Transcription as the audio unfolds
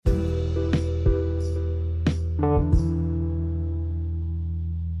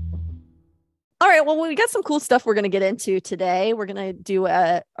right. Well, we got some cool stuff we're going to get into today. We're going to do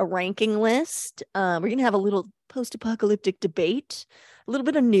a ranking list. We're going to have a little post-apocalyptic debate, a little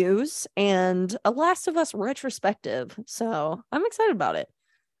bit of news, and a Last of Us retrospective. So I'm excited about it.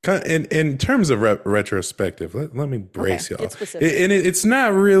 In terms of retrospective, let me brace Okay, y'all. get specific. It's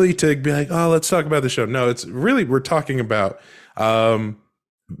not really to be like, oh, let's talk about the show. No, it's really, we're talking about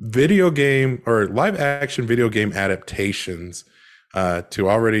video game or live action video game adaptations to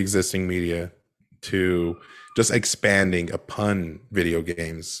already existing media, to just expanding upon video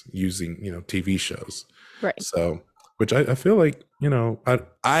games using, TV shows. Right. So, which I feel like,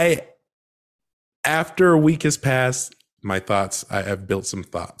 I after a week has passed, my thoughts, I've built some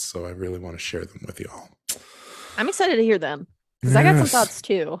thoughts, so I really want to share them with you all. I'm excited to hear them because I got some thoughts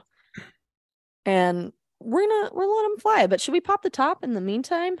too. And we're gonna let them fly. But should we pop the top in the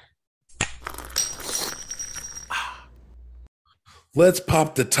meantime? Let's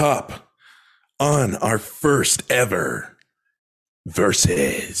pop the top on our first ever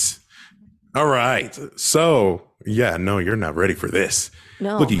versus. All right. So, yeah, no, you're not ready for this.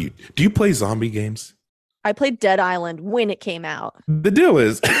 No. Look at you. Do you play zombie games? I played Dead Island when it came out. The deal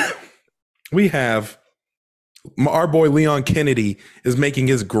is we have our boy Leon Kennedy is making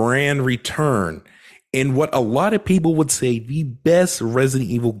his grand return in what a lot of people would say the best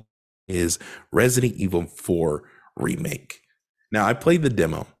Resident Evil is Resident Evil 4 Remake. Now, I played the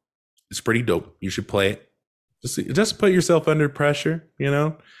demo. It's pretty dope. You should play it. Just put yourself under pressure,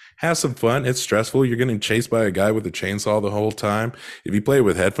 have some fun. It's stressful. You're getting chased by a guy with a chainsaw the whole time. If you play it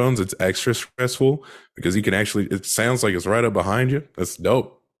with headphones, it's extra stressful because you can it sounds like it's right up behind you. That's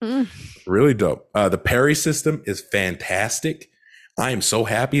dope. Really dope. The parry system is fantastic. I am so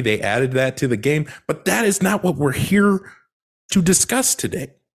happy they added that to the game, but that is not what we're here to discuss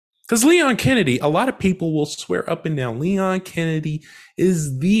today. Because Leon Kennedy, a lot of people will swear up and down, Leon Kennedy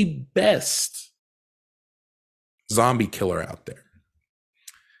is the best zombie killer out there.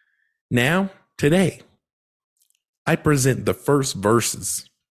 Now, today, I present the first verses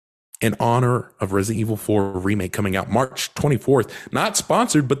in honor of Resident Evil 4 Remake coming out March 24th. Not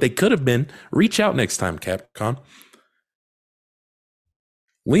sponsored, but they could have been. Reach out next time, Capcom.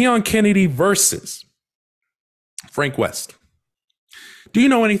 Leon Kennedy versus Frank West. Do you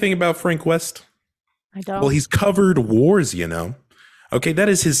know anything about Frank West? I don't. Well, he's covered wars, Okay, that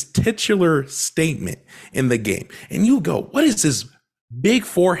is his titular statement in the game. And you go, what is this big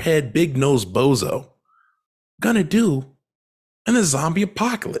forehead, big nose bozo gonna do in the zombie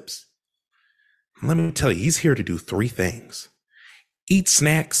apocalypse? Let me tell you, he's here to do three things: eat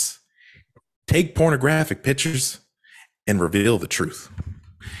snacks, take pornographic pictures, and reveal the truth.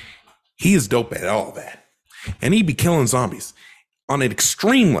 He is dope at all that. And he be killing zombies on an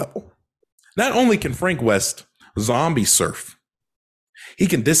extreme level. Not only can Frank West zombie surf, he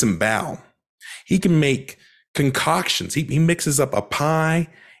can disembowel. He can make concoctions. He mixes up a pie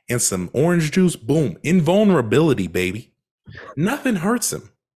and some orange juice. Boom. Invulnerability, baby. Nothing hurts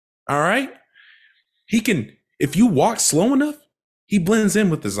him. All right? He can, if you walk slow enough, he blends in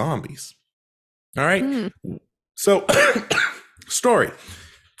with the zombies. All right? So, story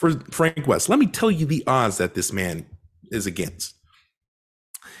for Frank West. Let me tell you the odds that this man is against.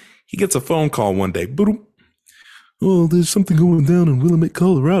 He gets a phone call one day. Boom. Oh, there's something going down in Willamette,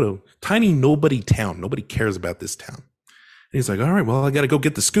 Colorado. Tiny nobody town. Nobody cares about this town. And he's like, all right, well, I got to go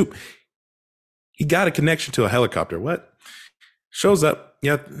get the scoop. He got a connection to a helicopter. What? Shows up.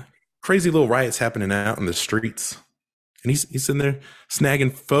 Yeah, crazy little riots happening out in the streets. And he's sitting there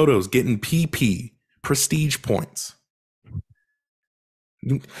snagging photos, getting PP, prestige points.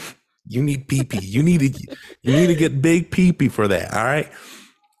 You need PP. You need to get big PP for that. All right.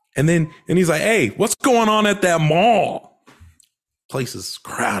 And he's like, hey, what's going on at that mall? Place is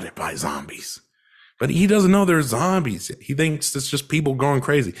crowded by zombies. But he doesn't know there's zombies. He thinks it's just people going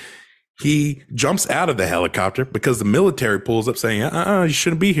crazy. He jumps out of the helicopter because the military pulls up saying, you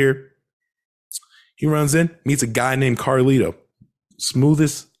shouldn't be here. He runs in, meets a guy named Carlito.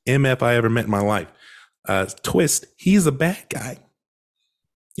 Smoothest MF I ever met in my life. Twist, he's a bad guy.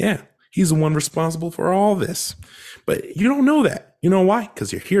 Yeah, he's the one responsible for all this. But you don't know that. You know why?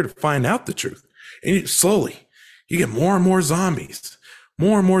 Because you're here to find out the truth. And slowly, you get more and more zombies.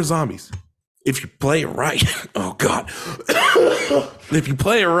 More and more zombies. If you play it right. Oh, God. If you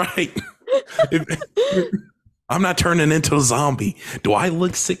play it right. I'm not turning into a zombie. Do I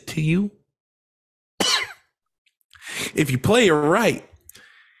look sick to you? If you play it right,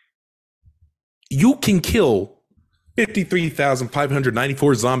 you can kill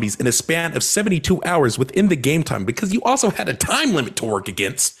 53,594 zombies in a span of 72 hours within the game time, because you also had a time limit to work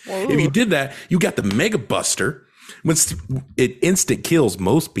against. Whoa. If you did that, you got the Mega Buster, When it instant kills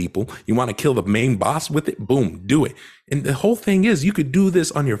most people, you want to kill the main boss with it, boom, do it. And the whole thing is you could do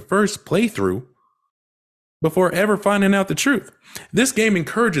this on your first playthrough before ever finding out the truth. This game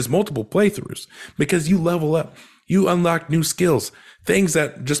encourages multiple playthroughs because you level up, you unlock new skills, things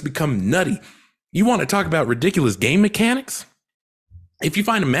that just become nutty. You want to talk about ridiculous game mechanics? If you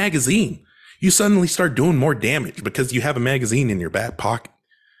find a magazine, you suddenly start doing more damage because you have a magazine in your back pocket.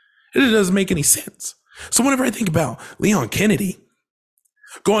 It doesn't make any sense. So whenever I think about Leon Kennedy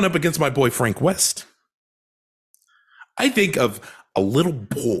going up against my boy Frank West, I think of a little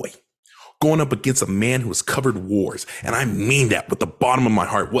boy going up against a man who has covered wars. And I mean that with the bottom of my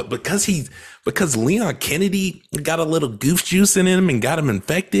heart. What? Because Leon Kennedy got a little goof juice in him and got him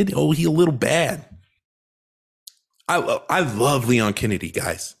infected. Oh, he a little bad. I love Leon Kennedy,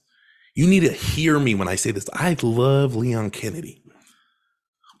 guys. You need to hear me when I say this. I love Leon Kennedy.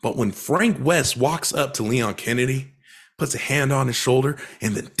 But when Frank West walks up to Leon Kennedy, puts a hand on his shoulder,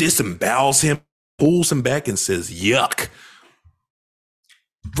 and then disembowels him, pulls him back and says, yuck.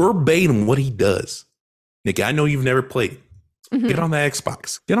 Verbatim what he does. Nick, I know you've never played it. Mm-hmm. Get on the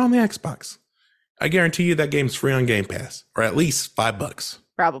Xbox. Get on the Xbox. I guarantee you that game's free on Game Pass, or at least $5.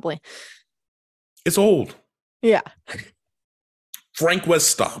 Probably. It's old. Yeah. Frank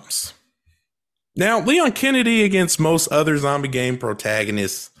West stomps. Now, Leon Kennedy against most other zombie game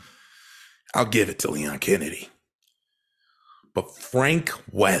protagonists, I'll give it to Leon Kennedy. But Frank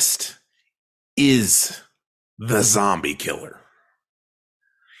West is the zombie killer.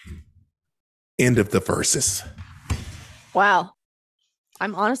 End of the verses. Wow.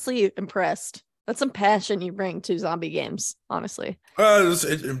 I'm honestly impressed. That's some passion you bring to zombie games, honestly.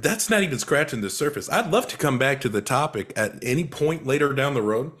 That's not even scratching the surface. I'd love to come back to the topic at any point later down the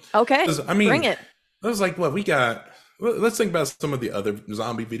road. Okay, I mean, bring it. I was like, what we got? Let's think about some of the other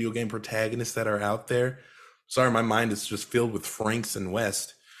zombie video game protagonists that are out there. Sorry, my mind is just filled with Franks and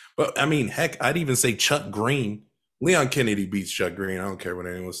West. But I mean, heck, I'd even say Chuck Green. Leon Kennedy beats Chuck Green. I don't care what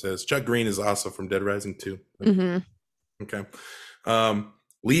anyone says. Chuck Green is also from Dead Rising 2. Mm-hmm. Okay.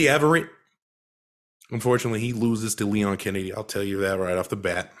 Lee Everett. Unfortunately, he loses to Leon Kennedy. I'll tell you that right off the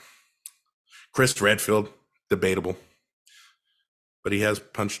bat. Chris Redfield, debatable. But he has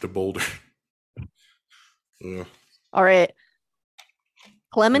punched a boulder. Yeah. All right.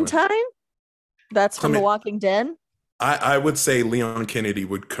 Clementine? That's from The Walking Dead? I would say Leon Kennedy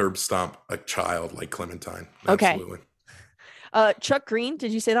would curb stomp a child like Clementine. Absolutely. Okay. Chuck Green,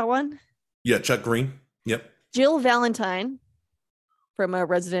 did you say that one? Yeah, Chuck Green. Yep. Jill Valentine from a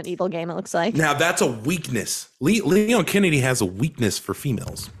Resident Evil game, it looks like. Now, that's a weakness. Leon Kennedy has a weakness for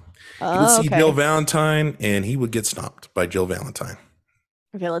females. You would see Jill Valentine, and he would get stomped by Jill Valentine.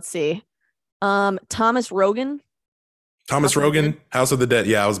 Okay, let's see. Thomas Rogan. Thomas Rogan, House of the Dead.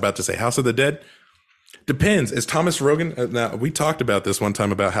 Yeah, I was about to say House of the Dead. Depends. Is Thomas Rogan, now we talked about this one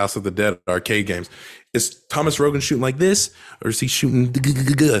time about House of the Dead arcade games. Is Thomas Rogan shooting like this, or is he shooting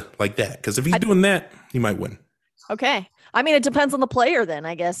like that? Because if he's doing that, he might win. Okay. I mean, it depends on the player then,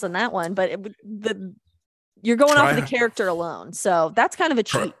 I guess, on that one. But you're going off of the character alone. So that's kind of a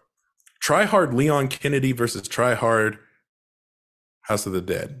cheat. Try hard Leon Kennedy versus try hard House of the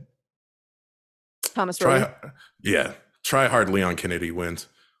Dead. Thomas Rogan. Yeah. Try hard Leon Kennedy wins.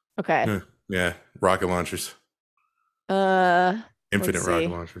 Okay. Yeah. Rocket launchers. Infinite rocket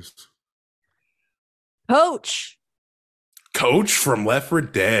launchers. Coach from Left 4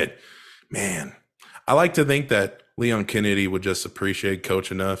 Dead. Man, I like to think that Leon Kennedy would just appreciate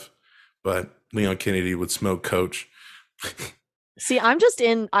Coach enough, but Leon Kennedy would smoke Coach. See, I'm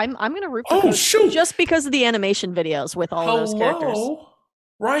going to root for Coach just because of the animation videos with all those characters.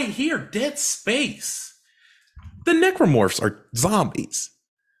 Right here, Dead Space. The necromorphs are zombies.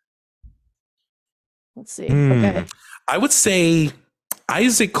 Let's see. Okay. I would say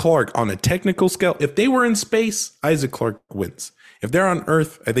Isaac Clarke on a technical scale. If they were in space, Isaac Clarke wins. If they're on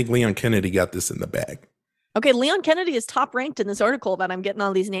Earth, I think Leon Kennedy got this in the bag. Okay, Leon Kennedy is top ranked in this article that I'm getting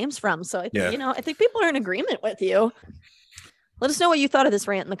all these names from. So I think people are in agreement with you. Let us know what you thought of this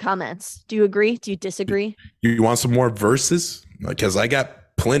rant in the comments. Do you agree? Do you disagree? You want some more verses? Because I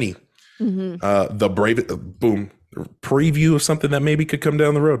got plenty. Mm-hmm. The Brave preview of something that maybe could come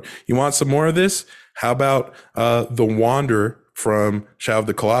down the road. You want some more of this? How about the Wanderer from Shadow of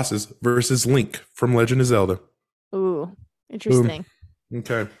the Colossus versus Link from Legend of Zelda? Ooh, interesting.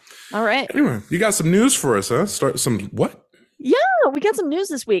 Okay. All right. Anyway, you got some news for us, huh? Start some what? Yeah, we got some news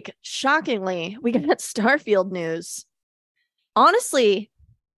this week. Shockingly, we got Starfield news. Honestly,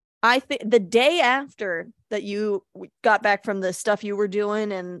 I think the day after that you got back from the stuff you were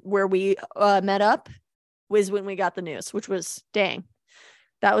doing and where we met up was when we got the news, which was dang.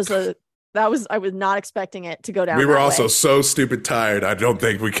 That was I was not expecting it to go down We were that also way. so stupid tired. I don't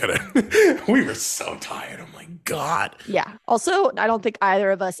think we could have. We were so tired. Oh my God. Yeah. Also, I don't think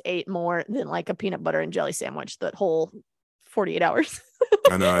either of us ate more than like a peanut butter and jelly sandwich that whole 48 hours.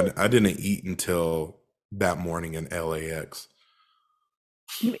 I know. I didn't eat until that morning in LAX.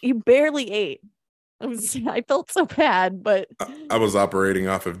 You barely ate. I felt so bad, but I was operating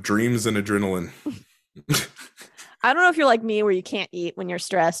off of dreams and adrenaline. I don't know if you're like me where you can't eat when you're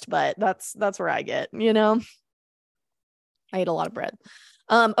stressed, but that's where I get, you know. I ate a lot of bread.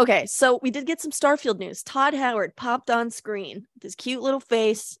 Okay, so we did get some Starfield news. Todd Howard popped on screen with his cute little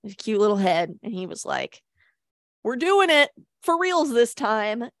face, his cute little head, and he was like, "We're doing it for reals this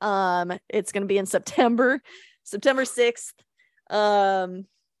time. It's gonna be in September 6th.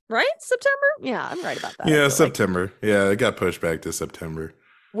 Right? September? Yeah, I'm right about that. Yeah, September. Yeah, it got pushed back to September.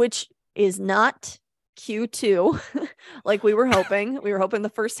 Which is not Q2 like we were hoping. We were hoping the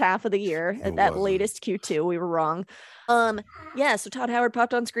first half of the year at that latest Q2. We were wrong. Yeah, so Todd Howard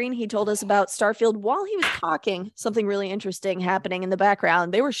popped on screen. He told us about Starfield while he was talking. Something really interesting happening in the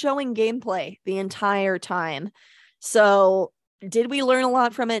background. They were showing gameplay the entire time. So did we learn a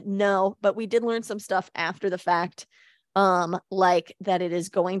lot from it? No, but we did learn some stuff after the fact. Like that it is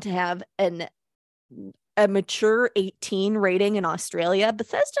going to have a mature 18 rating in Australia.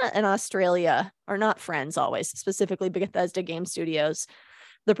 Bethesda and Australia are not friends always, specifically Bethesda Game Studios,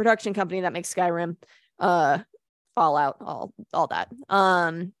 the production company that makes Skyrim, Fallout, all that.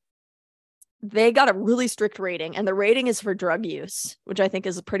 They got a really strict rating, and the rating is for drug use, which I think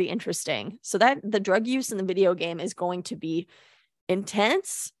is pretty interesting. So that the drug use in the video game is going to be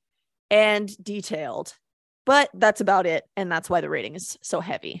intense and detailed, but that's about it, and that's why the rating is so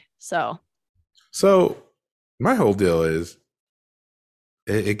heavy. So my whole deal is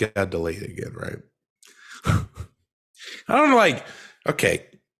it got delayed again, right? I don't like, okay,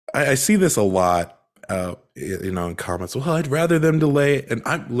 I see this a lot, in comments. Well, I'd rather them delay it.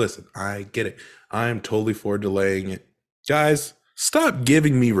 And listen, I get it. I'm totally for delaying it. Guys, stop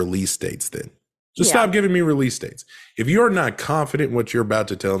giving me release dates then. Just stop giving me release dates. If you're not confident in what you're about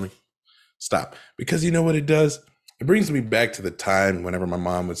to tell me, stop. Because you know what it does? It brings me back to the time whenever my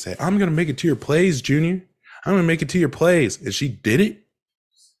mom would say, I'm going to make it to your plays, Junior. I'm going to make it to your plays. And she did it.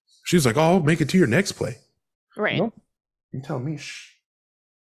 She was like, oh, I'll make it to your next play. Right. Nope. You tell me. Shh.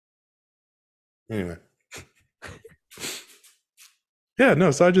 Anyway. Yeah,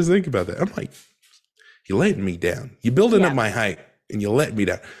 no, so I just think about that. I'm like, you're letting me down. You're building up my height and you're letting me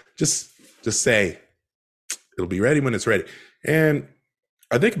down. Just say, it'll be ready when it's ready. And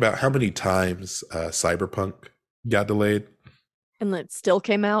I think about how many times Cyberpunk got delayed. And it still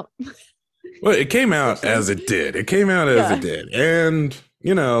came out. Well, it came out as it did. It came out as it did. And,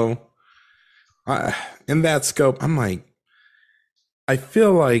 in that scope, I'm like, I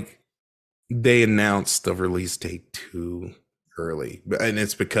feel like they announced the release date too early. And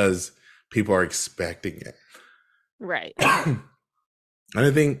it's because people are expecting it. Right. And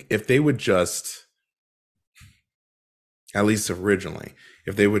I think if they would just, at least originally,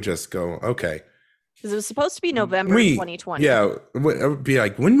 if they would just go, okay. Because it was supposed to be November 2020. Yeah, it would be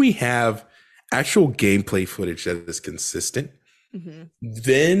like when we have actual gameplay footage that is consistent,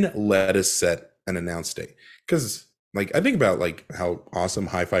 then let us set an announce date. Because like I think about like how awesome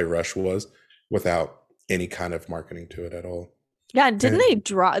Hi-Fi Rush was without any kind of marketing to it at all. Yeah, didn't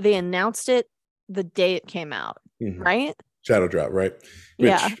they announced it the day it came out, right? Shadow Drop, right?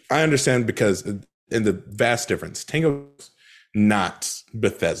 Which I understand because in the vast difference, Tango's not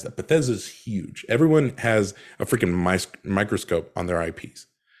Bethesda. Bethesda's huge. Everyone has a freaking microscope on their IPs.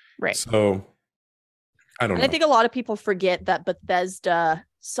 Right. So I don't know. I think a lot of people forget that Bethesda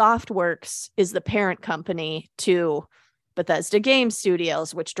Softworks is the parent company to Bethesda Game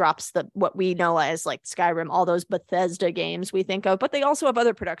Studios, which drops what we know as like Skyrim, all those Bethesda games we think of, but they also have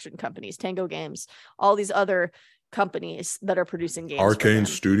other production companies, Tango Games, all these other companies that are producing games. Arcane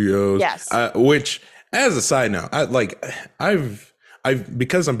Studios. Yes. Which, as a side note, I've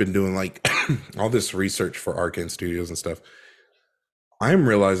because I've been doing like all this research for Arcane Studios and stuff, I'm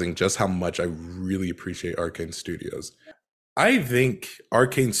realizing just how much I really appreciate Arcane Studios. I think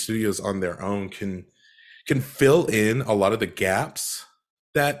Arcane Studios on their own can fill in a lot of the gaps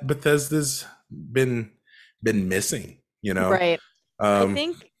that Bethesda's been missing, Right. I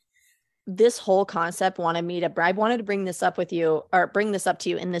think this whole concept I wanted to bring this up with you, or bring this up to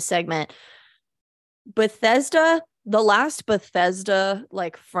you in this segment. Bethesda, the last Bethesda,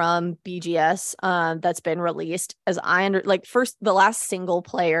 like from BGS, that's been released, as the last single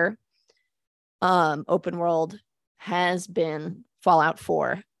player, open world has been Fallout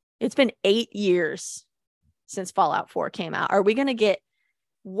 4. It's been 8 years since Fallout 4 came out. Are we going to get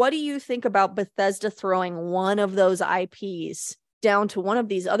what do you think about Bethesda throwing one of those IPs down to one of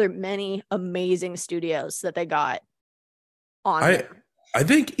these other many amazing studios that they got on I there? I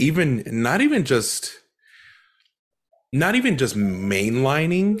think even not even just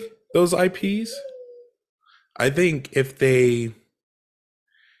mainlining those IPs. I think if they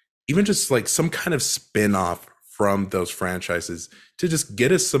even just like some kind of spin-off from those franchises to just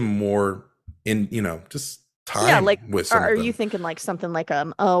get us some more in, just Yeah, time like with some are of you them. thinking like something like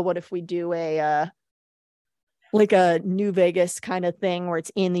oh, what if we do a like a New Vegas kind of thing where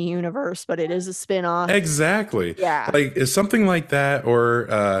it's in the universe, but it is a spin-off? Exactly. Yeah. Like is something like that,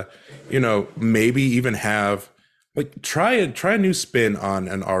 or maybe even have like try a new spin on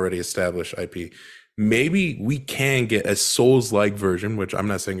an already established IP. Maybe we can get a Souls-like version, which I'm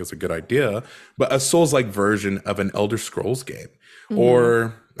not saying is a good idea, but a Souls-like version of an Elder Scrolls game. Mm-hmm.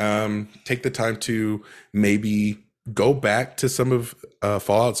 Or take the time to maybe go back to some of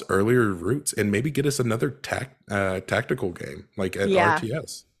Fallout's earlier roots and maybe get us another tactical game like an Yeah.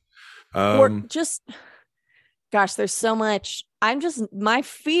 RTS. Or Um, just gosh, there's so much. My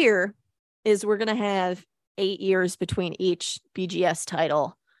fear is we're gonna have 8 years between each BGS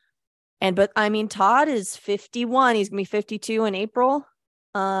title. But I mean, Todd is 51. He's gonna be 52 in April.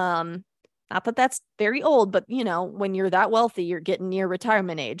 Um, Not that that's very old, but when you're that wealthy, you're getting near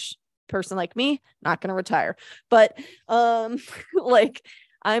retirement age. Person like me, not gonna retire. But like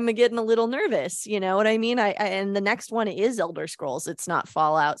I'm getting a little nervous, you know what I mean? And the next one is Elder Scrolls. It's not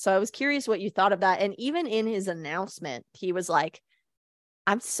Fallout. So I was curious what you thought of that. And even in his announcement, he was like,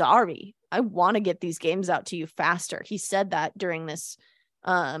 I'm sorry. I want to get these games out to you faster. He said that during this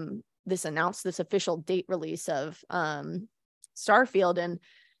official date release of Starfield. And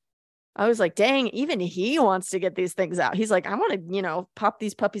I was like, dang, even he wants to get these things out. He's like, I want to, pop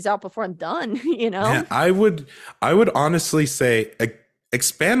these puppies out before I'm done, you Yeah, know? I would honestly say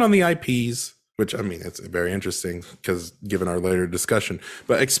expand on the IPs, which I mean it's very interesting because given our later discussion,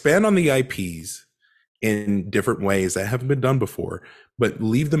 but expand on the IPs in different ways that haven't been done before, but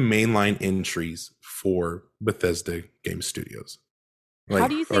leave the mainline entries for Bethesda Game Studios. How Like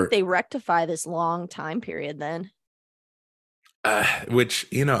do you think or they rectify this long time period then? which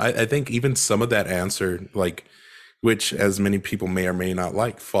I think even some of that answer, like which as many people may or may not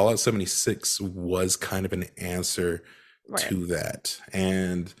like, Fallout 76 was kind of an answer Right. to that.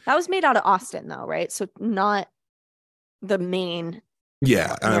 And That was made out of Austin though, right? So not the main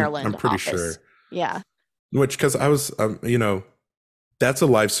yeah, I'm Maryland pretty office. sure. Yeah. Which because I was that's a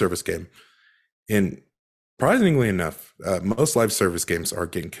live service game, and surprisingly enough, most live service games are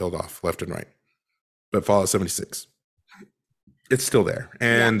getting killed off left and right. But Fallout 76, it's still there,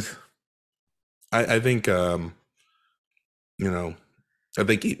 Yeah. and I think you know I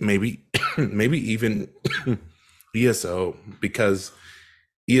think maybe maybe even ESO, because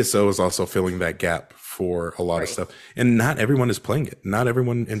ESO is also filling that gap for a lot of Right. stuff, and not everyone is playing it. Not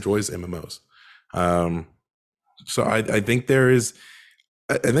everyone enjoys MMOs. Um, so I think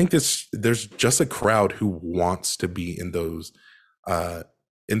I think there's just a crowd who wants to be in those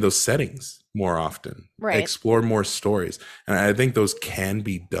settings more often, Right. explore more stories, and I think those can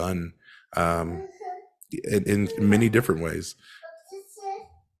be done um, in many different ways.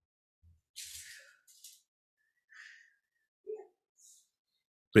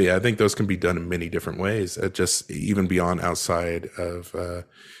 But yeah, I think those can be done in many different ways, just even beyond outside of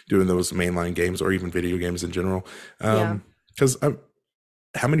doing those mainline games or even video games in general. Yeah. Because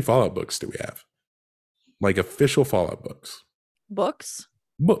how many Fallout books do we have? Like official Fallout books? Books.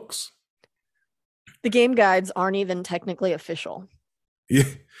 Books. The game guides aren't even technically official. Yeah,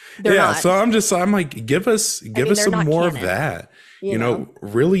 They're yeah. not. So I'm like, give us I mean, they're some not more of canon, that.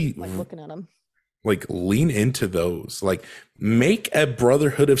 Really like looking at them. like lean into those. Like make a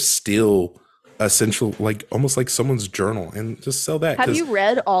Brotherhood of Steel essential, like almost like someone's journal, and just sell that. Have Because you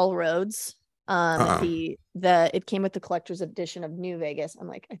read All Roads? uh-uh. The it came with the collector's edition of New Vegas. I'm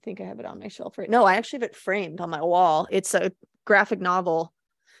like, I think I have it on my shelf right. No, I actually have it framed on my wall. It's a graphic novel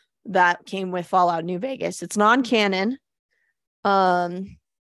that came with Fallout New Vegas. It's non-canon. Um,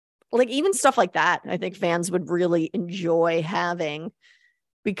 like even stuff like that, I think fans would really enjoy having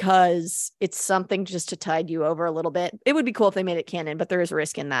because it's something just to tide you over a little bit. It would be cool if they made it canon, but there is a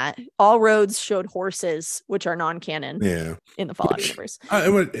risk in that. All roads showed horses, which are non-canon Yeah. in the Fallout Which universe.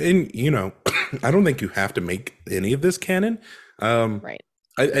 and I don't think you have to make any of this canon. Um, Right.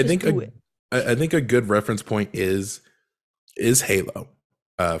 I Just think do it. I think a good reference point is Halo,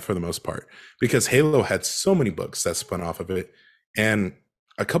 for the most part, because Halo had so many books that spun off of it, and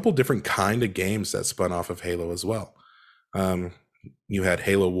a couple different kind of games that spun off of Halo as well. Um, you had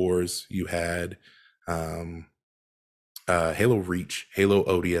Halo Wars, you had um, Halo Reach, Halo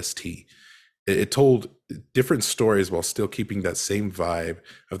ODST. It told different stories while still keeping that same vibe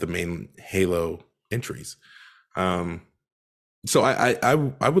of the main Halo entries. Um, so I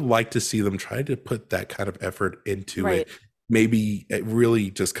would like to see them try to put that kind of effort into it. Right. Maybe it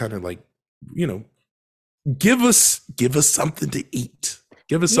really just kind of like, you know, give us something to eat.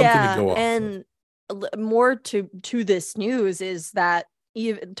 Give us something to Yeah, go off of. and more to this news is that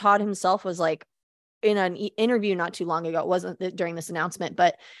even Todd himself was like in an interview not too long ago. It wasn't during this announcement,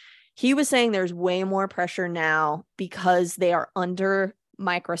 but he was saying there's way more pressure now because they are under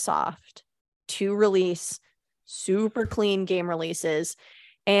Microsoft to release super clean game releases.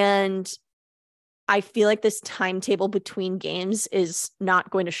 And I feel like this timetable between games is not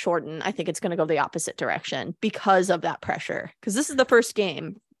going to shorten. I think it's going to go the opposite direction because of that pressure. Because this is the first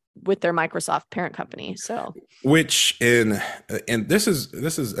game with their Microsoft parent company. So, Which in and this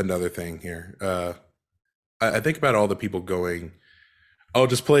is another thing here. I think about all the people going, "Oh,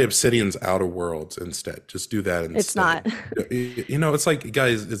 just play Obsidian's Outer Worlds instead. Just do that it's not. instead." You know, it's like,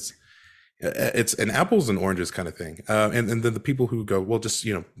 guys, it's an apples and oranges kind of thing. And then the people who go, "Well, just,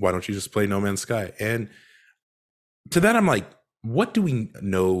 you know, why don't you just play No Man's Sky?" And to that, I'm like, what do we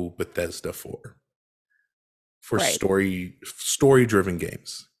know Bethesda for? For Right. story driven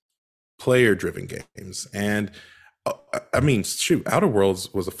games, player driven games, and I mean, shoot, Outer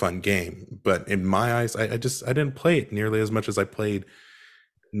Worlds was a fun game, but in my eyes, I didn't play it nearly as much as I played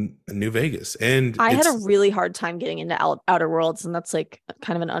New Vegas, and I had a it's really hard time getting into Outer Worlds, and that's like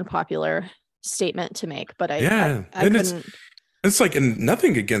kind of an unpopular statement to make, but yeah, I and couldn't. it's like, and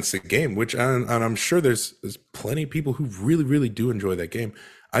nothing against the game, which and I'm sure there's plenty of people who really do enjoy that game.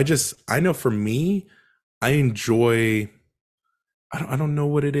 I know for me, I enjoy. I don't know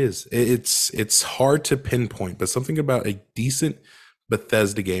what it is. It's hard to pinpoint, but something about a decent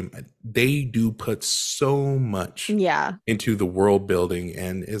Bethesda game, they do put so much Yeah. into the world building,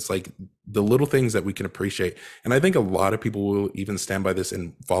 and it's like the little things that we can appreciate. And I think a lot of people will even stand by this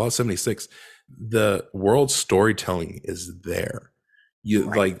in Fallout 76. The world storytelling is there. You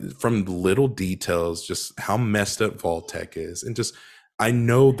Right. like, from little details, just how messed up Vault-Tec is, and just I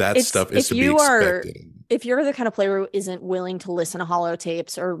know that It's stuff is to be expected. if you're the kind of player who isn't willing to listen to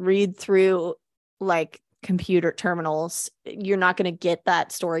holotapes or read through like computer terminals, you're not going to get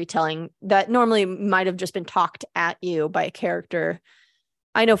that storytelling that normally might have just been talked at you by a character.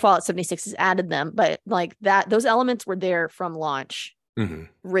 I know Fallout 76 has added them, but like that, those elements were there from launch, Mhm.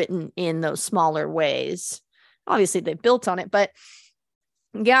 written in those smaller ways. Obviously, they built on it, but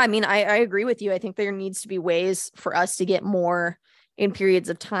yeah, I mean, I agree with you. I think there needs to be ways for us to get more in periods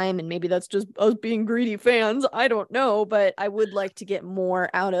of time, and maybe that's just us being greedy fans. I don't know, but I would like to get more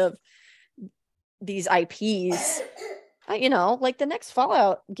out of these IPs. You know, like the next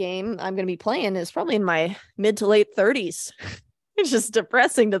Fallout game I'm going to be playing is probably in my mid to late 30s. It's just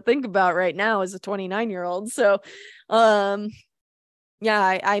depressing to think about right now as a 29-year-old. So, um,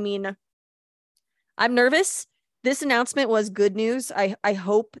 yeah, I mean, I'm nervous. This announcement was good news. I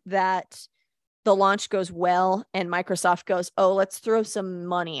hope that the launch goes well and Microsoft goes, oh, let's throw some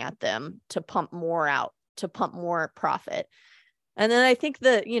money at them to pump more out, to pump more profit. And then I think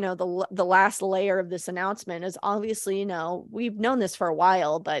that, you know, the last layer of this announcement is obviously, you know, we've known this for a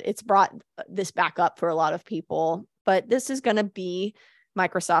while, but it's brought this back up for a lot of people. But this is going to be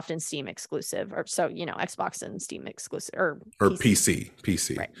Microsoft and Steam exclusive, or so, you know, Xbox and Steam exclusive, or Or PC.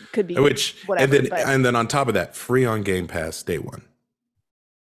 PC, Right. Could be which whatever, but and then on top of that, free on Game Pass day one.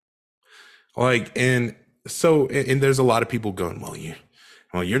 Like, and so, and there's a lot of people going,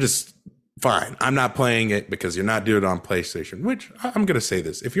 well, you're just fine. I'm not playing it because you're not doing it on PlayStation. Which I'm going to say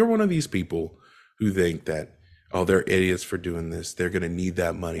this: if you're one of these people who think that, oh, they're idiots for doing this, they're going to need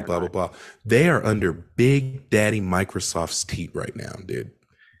that money, they're blah blah not. blah. They are under Big Daddy Microsoft's teat right now, dude.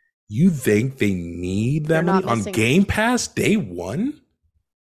 You think they need They're that money not on missing. Game Pass day one?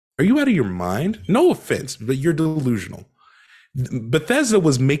 Are you out of your mind? No offense, but you're delusional. Bethesda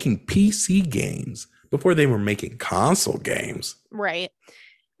was making PC games before they were making console games. Right.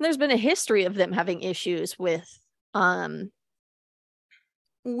 There's been a history of them having issues with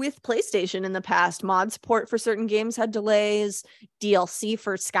PlayStation in the past. Mod support for certain games had delays. DLC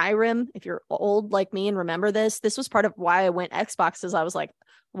for Skyrim, if you're old like me and remember this was part of why I went Xbox, as I was like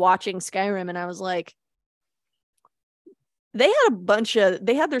watching Skyrim and I was like, they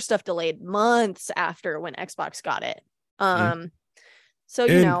had their stuff delayed months after when Xbox got it. Mm-hmm. So,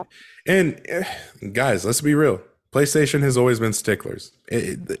 you And know, and guys, let's be real. PlayStation has always been sticklers.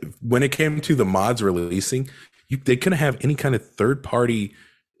 When it came to the mods releasing, they couldn't have any kind of third party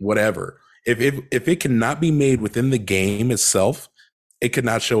whatever. If it cannot be made within the game itself, it could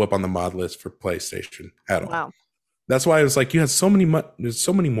not show up on the mod list for PlayStation at all. wow. That's why it's like you have there's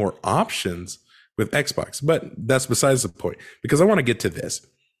so many more options with Xbox. But that's besides the point, because I want to get to this.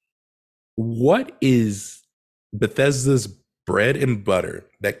 What is Bethesda's bread and butter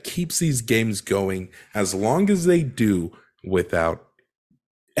that keeps these games going as long as they do without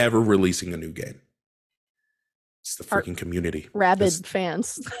ever releasing a new game? It's the freaking community. Rabid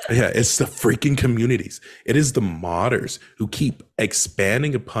fans. Yeah, it's the freaking communities. It is the modders who keep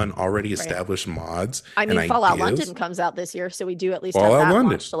expanding upon already established mods. I mean, Fallout London comes out this year, so we do at least Fallout have that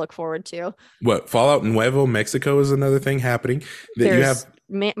London launch to look forward to. What, Fallout Nuevo Mexico is another thing happening. That you have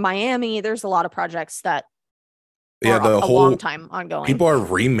Miami. There's a lot of projects that are a long time ongoing. People are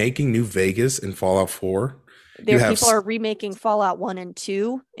remaking New Vegas in Fallout 4. People are remaking Fallout 1 and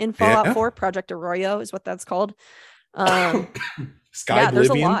 2 in Fallout 4. Project Arroyo is what that's called. Sky there's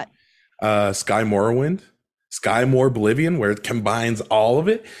a lot. Sky Morrowind, Sky More Oblivion, where it combines all of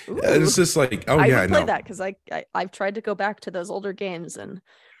it. Ooh. It's just like, I played that because I've tried to go back to those older games, and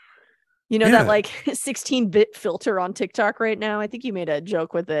that like 16-bit filter on TikTok right now. I think you made a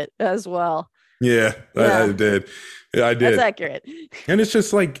joke with it as well. Yeah. I did. Yeah, I did. That's accurate. And it's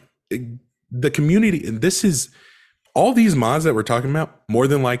just like the community, and this is all these mods that we're talking about, more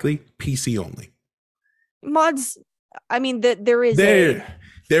than likely PC only. Mods, I mean,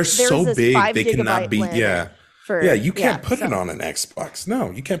 they're so big they cannot be. You can't put it on an Xbox. No,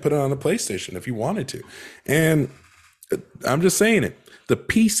 you can't put it on a PlayStation if you wanted to. And I'm just saying it. The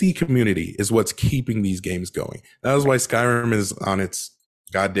PC community is what's keeping these games going. That is why Skyrim is on its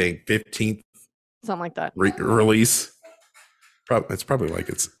goddamn 15th, something like that, release. It's probably like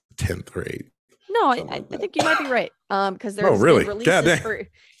its 10th or 8th. No, I think you might be right. Because there's releases for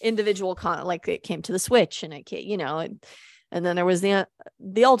individual like it came to the Switch, and it came, and then there was the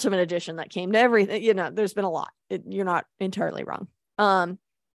Ultimate Edition that came to everything. There's been a lot. You're not entirely wrong.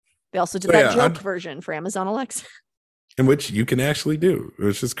 They also did that joke version for Amazon Alexa, in which you can actually do,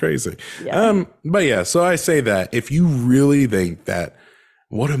 which is crazy. Yeah. But yeah, so I say that if you really think that,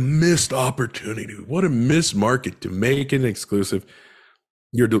 what a missed opportunity, what a missed market to make it exclusive.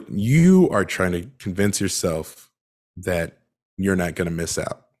 You are trying to convince yourself that you're not going to miss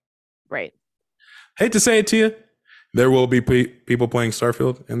out. Right. Hate to say it to you. There will be people playing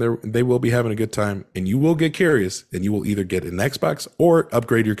Starfield, and they will be having a good time, and you will get curious, and you will either get an Xbox or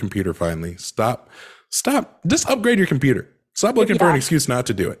upgrade your computer finally. Stop. Just upgrade your computer. Stop looking for an excuse not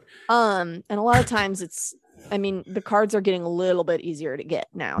to do it. And a lot of times the cards are getting a little bit easier to get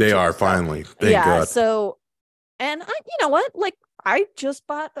now. They are finally. Thank God. So, and you know what? Like, I just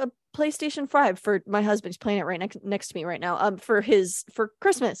bought a PlayStation 5 for my husband. He's playing it right next to me right now. For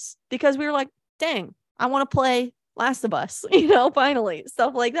Christmas, because we were like, dang, I want to play Last of Us, finally,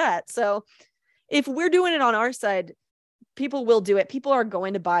 stuff like that. So if we're doing it on our side, people will do it. People are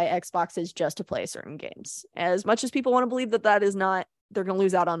going to buy Xboxes just to play certain games. As much as people want to believe that is not, they're going to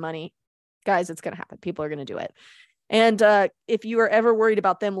lose out on money. Guys, it's going to happen. People are going to do it. And if you are ever worried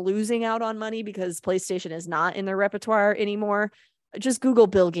about them losing out on money because PlayStation is not in their repertoire anymore, just Google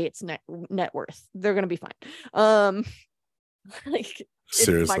Bill Gates net worth. They're going to be fine.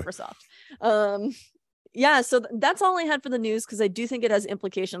 Seriously. It's Microsoft. So that's all I had for the news, because I do think it has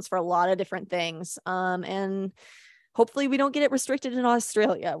implications for a lot of different things. And hopefully we don't get it restricted in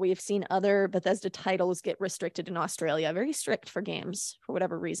Australia. We've seen other Bethesda titles get restricted in Australia. Very strict for games for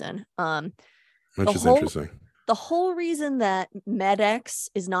whatever reason. Which is interesting. The whole reason that MedX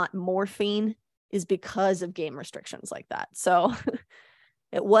is not morphine is because of game restrictions like that. So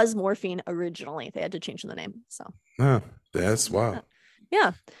it was morphine originally. They had to change the name. So that's wow.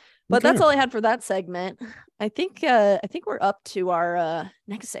 Yeah. But that's all I had for that segment. I think we're up to our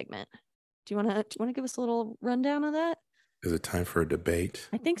next segment. Do you want to give us a little rundown of that? Is it time for a debate?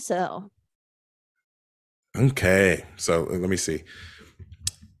 I think so. Okay. So let me see.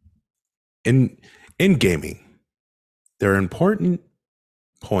 In gaming, there are important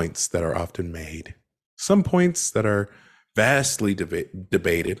points that are often made. Some points that are vastly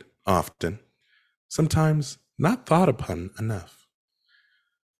debated often. Sometimes not thought upon enough.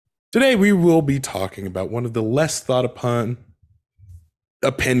 Today we will be talking about one of the less thought upon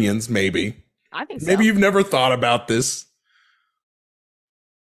opinions, maybe. I think so. Maybe you've never thought about this.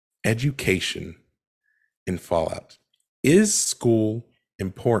 Education in Fallout. Is school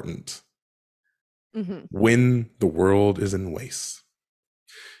important when the world is in waste?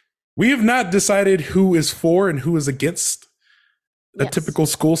 We have not decided who is for and who is against a typical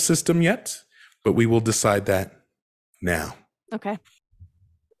school system yet, but we will decide that now. Okay.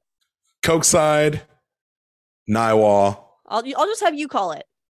 Coke side, Naiwal. I'll just have you call it.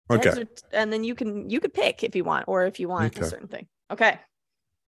 Okay. And then you can pick if you want, or if you want a certain thing. Okay.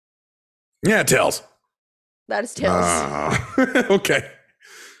 Yeah, Tails. That is tails. Okay.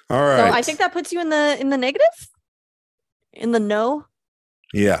 All So right. I think that puts you in the negative, in the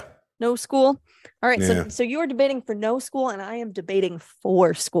Yeah. no school. All right. Yeah. So you are debating for no school, and I am debating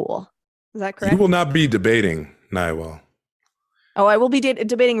for school. Is that You will correct? not be debating, Nightwell. Oh, I will be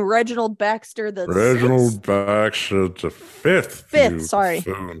debating Reginald Baxter the sixth, Reginald Baxter the fifth, fifth. you Sorry,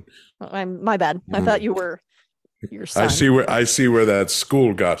 buffoon. my bad. I thought you were your son. I see where that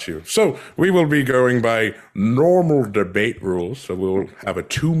school got you. So we will be going by normal debate rules. So we'll have a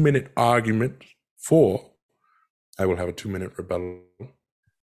 2-minute argument for. I will have a 2-minute rebuttal.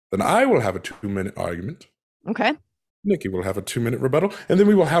 Then I will have a 2-minute argument. Okay. Nikki will have a 2-minute rebuttal, and then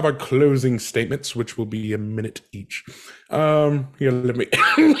we will have our closing statements, which will be a minute each. Here, let me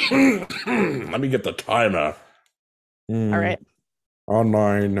let me get the timer. All right.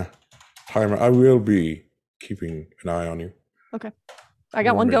 Online timer. I will be keeping an eye on you. Okay. I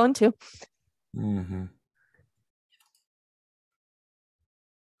got one going too. Mm-hmm.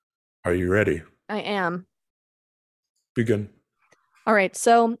 Are you ready? I am. Begin. All right.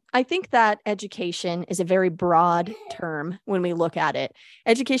 So I think that education is a very broad term when we look at it.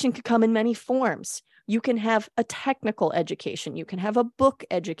 Education could come in many forms. You can have a technical education. You can have a book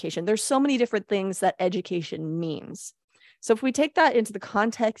education. There's so many different things that education means. So if we take that into the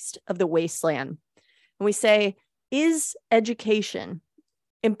context of the Wasteland and we say, is education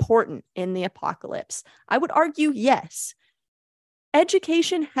important in the apocalypse? I would argue yes.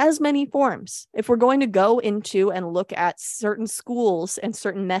 Education has many forms. If we're going to go into and look at certain schools and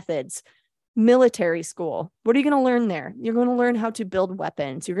certain methods, military school, what are you going to learn there? You're going to learn how to build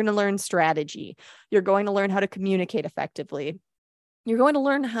weapons. You're going to learn strategy. You're going to learn how to communicate effectively. You're going to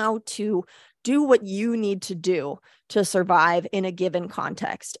learn how to do what you need to do to survive in a given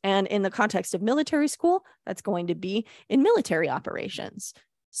context. And in the context of military school, that's going to be in military operations.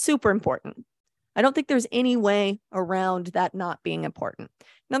 Super important. I don't think there's any way around that not being important.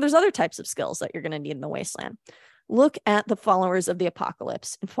 Now, there's other types of skills that you're going to need in the Wasteland. Look at the followers of the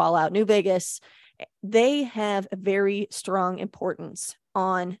apocalypse in Fallout New Vegas. They have a very strong importance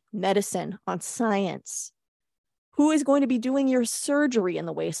on medicine, on science. Who is going to be doing your surgery in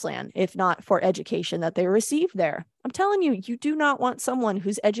the Wasteland, if not for education that they receive there? I'm telling you, you do not want someone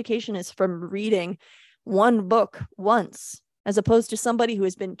whose education is from reading one book once, as opposed to somebody who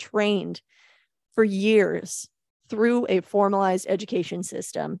has been trained for years through a formalized education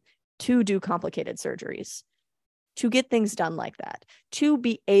system to do complicated surgeries, to get things done like that, to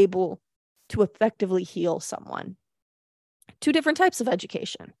be able to effectively heal someone. Two different types of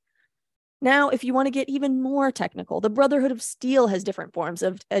education. Now, if you want to get even more technical, the Brotherhood of Steel has different forms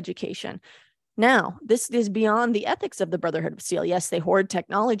of education. Now, this is beyond the ethics of the Brotherhood of Steel. Yes, they hoard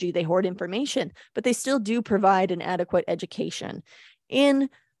technology, they hoard information, but they still do provide an adequate education in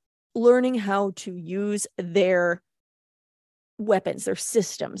learning how to use their weapons, their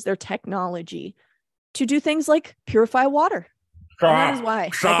systems, their technology to do things like purify water. Stop, and that is why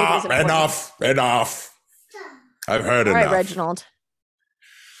stop, enough. I've heard enough. All right, Reginald.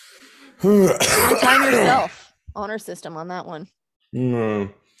 Time yourself. Honor system on that one.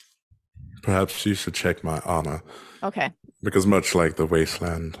 Perhaps you should check my honor. Okay. Because much like the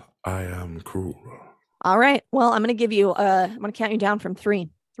Wasteland, I am cruel. All right. Well, I'm going to give you, I'm going to count you down from 3,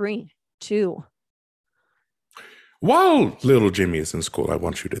 2. While little Jimmy is in school, I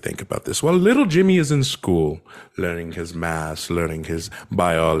want you to think about this. While little Jimmy is in school, learning his math, learning his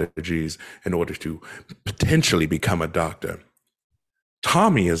biologies in order to potentially become a doctor,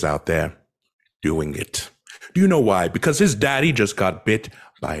 Tommy is out there doing it. Do you know why? Because his daddy just got bit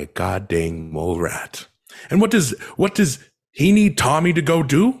by a goddamn mole rat. And what does he need Tommy to go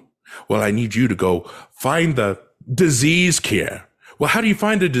do? Well, I need you to go find the disease cure. Well, how do you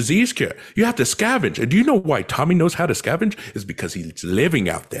find the disease cure? You have to scavenge. And do you know why Tommy knows how to scavenge? It's because he's living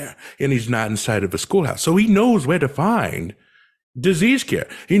out there and he's not inside of a schoolhouse. So he knows where to find disease cure.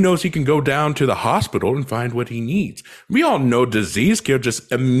 He knows he can go down to the hospital and find what he needs. We all know disease cure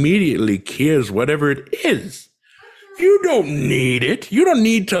just immediately cures whatever it is. You don't need it. You don't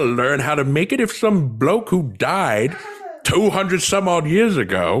need to learn how to make it if some bloke who died 200 some odd years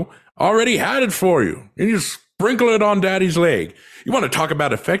ago already had it for you. And you sprinkle it on daddy's leg. You want to talk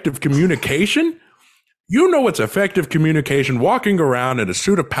about effective communication? You know it's effective communication walking around in a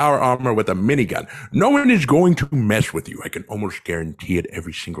suit of power armor with a minigun. No one is going to mess with you. I can almost guarantee it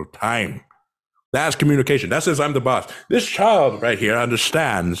every single time. That's communication. That says I'm the boss. This child right here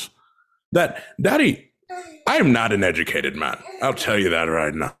understands that, Daddy, I am not an educated man. I'll tell you that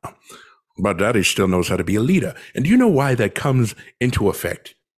right now. But Daddy still knows how to be a leader. And do you know why that comes into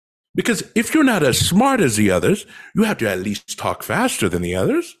effect? Because if you're not as smart as the others, you have to at least talk faster than the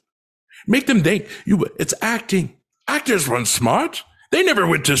others. Make them think it's acting. Actors weren't smart. They never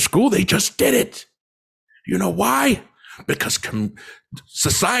went to school. They just did it. You know why? Because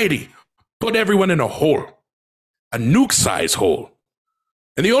society put everyone in a hole, a nuke-size hole.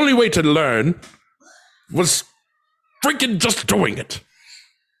 And the only way to learn was freaking just doing it.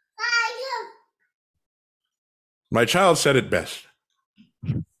 My child said it best.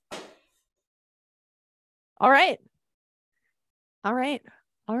 All right.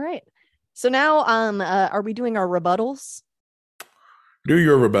 So now, are we doing our rebuttals? Do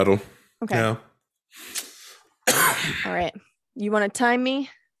your rebuttal. Okay. Yeah. All right. You want to time me?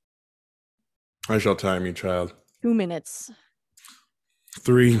 I shall time you, child. 2 minutes.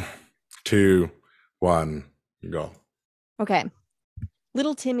 3, 2, 1, go. Okay.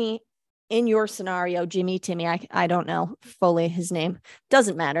 Little Timmy, in your scenario, Jimmy, Timmy, I don't know fully his name.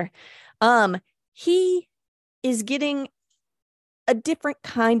 Doesn't matter. He is getting a different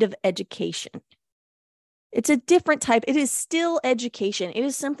kind of education. It's a different type. It is still education. It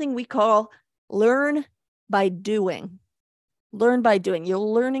is something we call learn by doing. Learn by doing. You're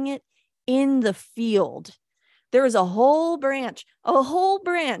learning it in the field. There is a whole branch.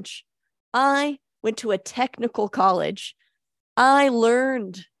 I went to a technical college. I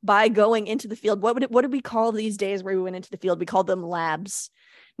learned by going into the field. What did we call these days where we went into the field? We called them labs.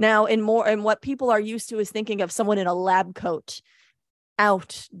 Now, and what people are used to is thinking of someone in a lab coat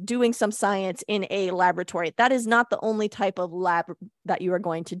out doing some science in a laboratory. That is not the only type of lab that you are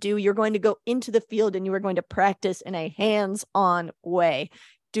going to do. You're going to go into the field and you are going to practice in a hands-on way,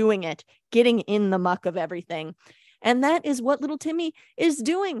 doing it, getting in the muck of everything. And that is what little Timmy is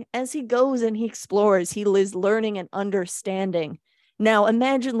doing as he goes and he explores. He is learning and understanding. Now,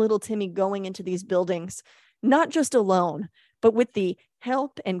 imagine little Timmy going into these buildings, not just alone, but with the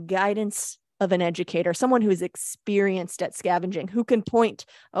help and guidance of an educator, someone who is experienced at scavenging, who can point,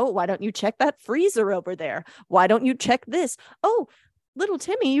 oh, why don't you check that freezer over there? Why don't you check this? Oh, little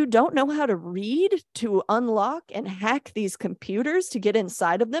Timmy, you don't know how to read to unlock and hack these computers to get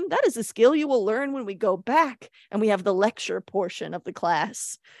inside of them? That is a skill you will learn when we go back and we have the lecture portion of the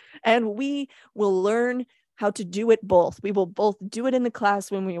class. And we will learn how to do it both. We will both do it in the class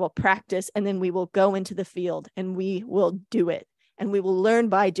when we will practice, and then we will go into the field and we will do it. And we will learn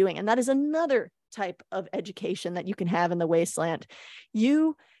by doing. And that is another type of education that you can have in the Wasteland.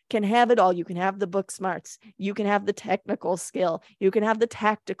 You can have it all. You can have the book smarts. You can have the technical skill. You can have the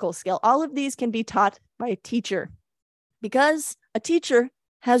tactical skill. All of these can be taught by a teacher, because a teacher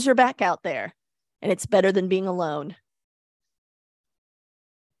has your back out there, and it's better than being alone.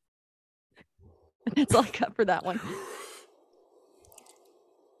 And that's all I got for that one.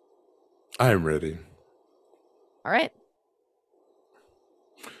 I'm ready. All right.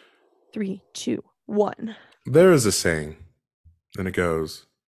 3, 2, 1. There is a saying, and it goes,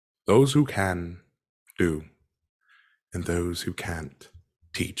 those who can do, and those who can't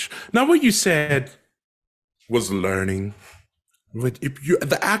teach. Now, what you said was learning.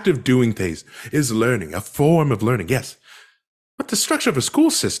 The act of doing things is learning, a form of learning, yes. But the structure of a school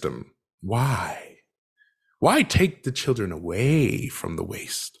system, why? Why take the children away from the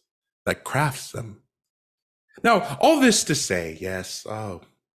waste that crafts them? Now, all this to say, yes, oh,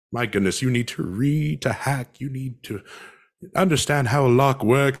 my goodness, you need to read, to hack, you need to understand how a lock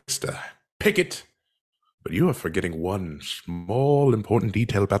works, to pick it. But you are forgetting one small important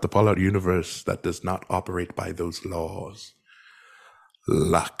detail about the Fallout universe that does not operate by those laws.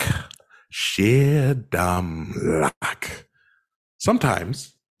 Luck. Sheer dumb luck.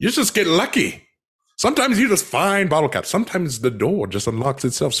 Sometimes you just get lucky. Sometimes you just find bottle caps. Sometimes the door just unlocks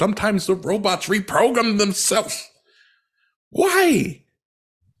itself. Sometimes the robots reprogram themselves. Why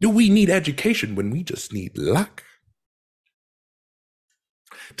do we need education when we just need luck?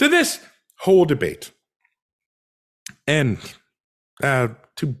 To this whole debate, and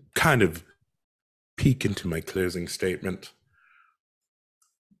to kind of peek into my closing statement,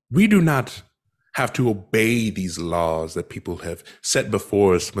 we do not have to obey these laws that people have set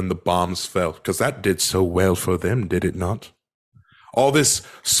before us when the bombs fell, because that did so well for them, did it not? All this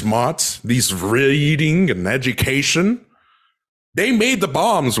smarts, these reading and education, they made the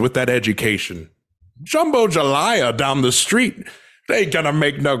bombs with that education. Jumbo Jalaya down the street, they ain't gonna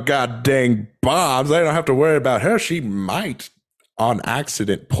make no goddamn bombs. They don't have to worry about her. She might, on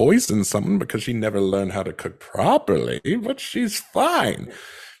accident, poison someone because she never learned how to cook properly, but she's fine.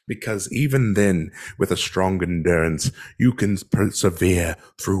 Because even then, with a strong endurance, you can persevere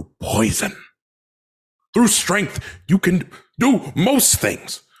through poison. Through strength, you can do most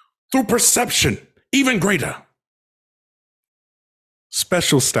things. Through perception, even greater.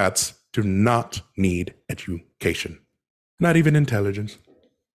 Special stats do not need education. Not even intelligence.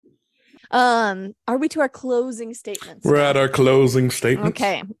 Are we to our closing statements? We're at our closing statements.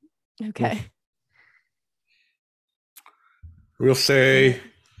 Okay. We'll say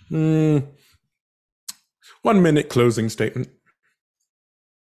 1 minute closing statement.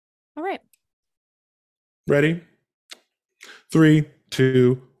 All right. Ready? 3,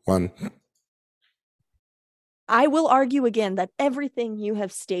 2, 1. I will argue again that everything you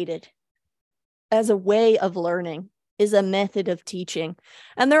have stated as a way of learning is a method of teaching.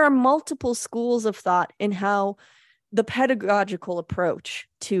 And there are multiple schools of thought in how the pedagogical approach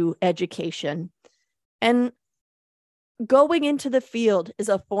to education and going into the field is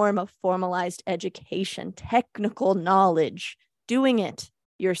a form of formalized education, technical knowledge. Doing it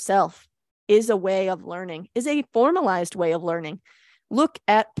yourself is a way of learning, is a formalized way of learning. Look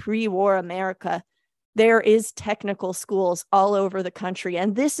at pre-war America. There is technical schools all over the country,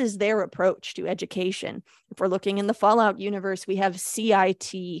 and this is their approach to education. If we're looking in the Fallout universe, we have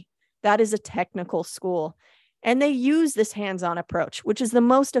CIT. That is a technical school. And they use this hands-on approach, which is the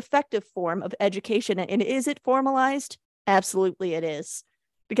most effective form of education. And is it formalized? Absolutely it is.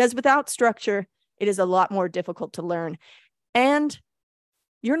 Because without structure, it is a lot more difficult to learn. And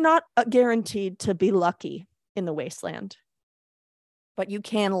you're not guaranteed to be lucky in the Wasteland. But you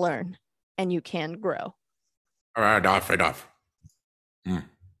can learn and you can grow. All right, off.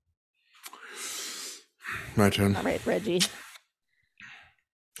 My turn. All right, Reggie.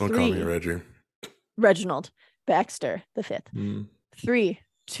 Don't call me Reggie. Reginald Baxter the Fifth. 3,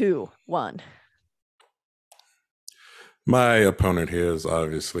 2, 1. My opponent here is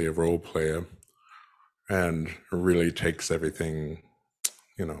obviously a role player and really takes everything,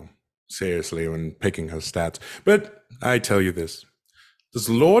 seriously when picking her stats. But I tell you this. Does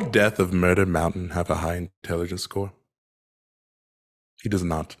Lord Death of Murder Mountain have a high intelligence score? He does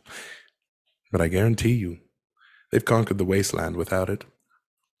not. But I guarantee you, they've conquered the Wasteland without it.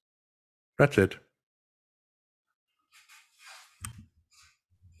 That's it.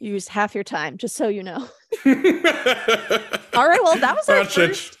 You used half your time, just so you know. All right, well, that was our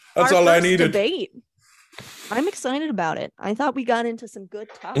first, That's all I needed. Debate. I'm excited about it. I thought we got into some good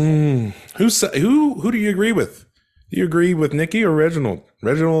topics. Who do you agree with? Do you agree with Nikki or Reginald?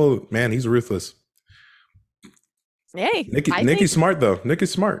 Reginald, man, he's ruthless. Hey, Nikki's smart though.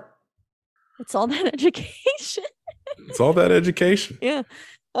 Nikki's smart. It's all that education. It's all that education. Yeah.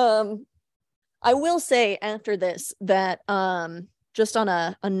 I will say after this that just on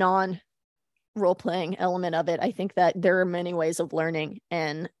a non role-playing element of it, I think that there are many ways of learning,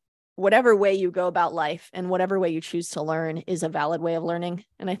 and whatever way you go about life and whatever way you choose to learn is a valid way of learning.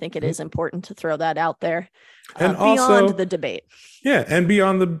 And I think it is important to throw that out there. And beyond the debate. Yeah, and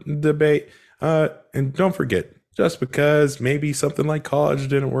beyond the debate. And don't forget, just because maybe something like college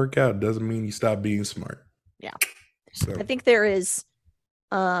didn't work out doesn't mean you stop being smart. Yeah. So I think there is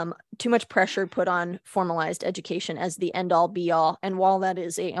too much pressure put on formalized education as the end all be all. And while that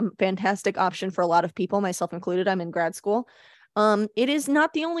is a fantastic option for a lot of people, myself included, I'm in grad school. It is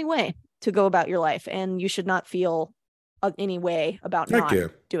not the only way to go about your life, and you should not feel any way about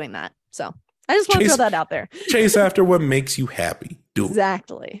doing that. So I just want to throw that out there. Chase after what makes you happy. Do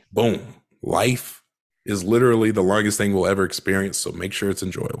exactly. It. Boom. Life is literally the longest thing we'll ever experience, so make sure it's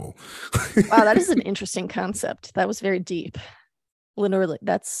enjoyable. Wow, that is an interesting concept. That was very deep. Literally,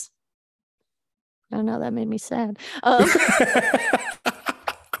 I don't know, that made me sad.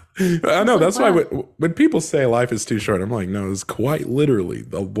 I know, that's why when people say life is too short, I'm like, no, it's quite literally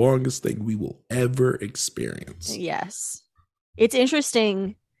the longest thing we will ever experience. Yes. It's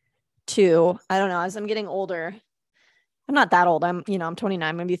interesting too. I don't know, as I'm getting older, I'm not that old. I'm 29,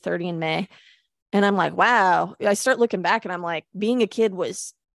 I'm gonna be 30 in May. And I'm like, wow, I start looking back and I'm like, being a kid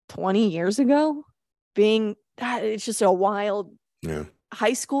was 20 years ago. It's just a wild. Yeah.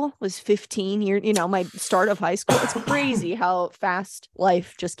 High school was 15 years, my start of high school. It's crazy how fast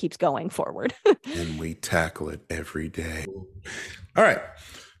life just keeps going forward. And we tackle it every day. All right.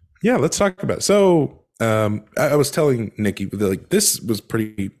 Yeah, let's talk about it. So I was telling Nikki, like, this was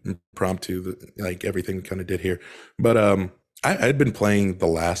pretty impromptu, like everything we kind of did here. But I'd been playing The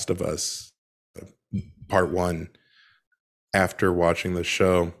Last of Us Part 1 after watching the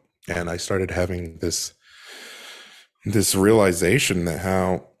show, and I started having this realization that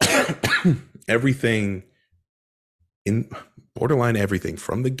how everything in borderline everything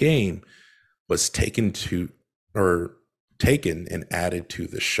from the game was taken and added to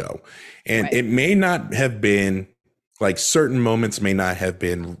the show. And It may not have been, like, certain moments may not have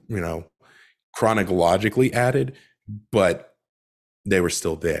been, chronologically added, but they were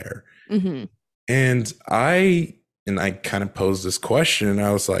still there. Mm-hmm. And I kind of posed this question, and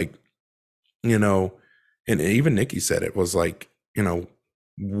I was like, and even Nikki said it was like,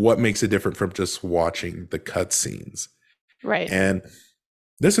 what makes it different from just watching the cutscenes. Right. And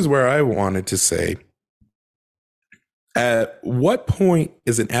this is where I wanted to say, at what point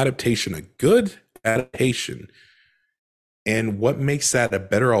is an adaptation a good adaptation? And what makes that a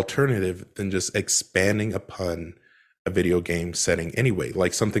better alternative than just expanding upon a video game setting anyway?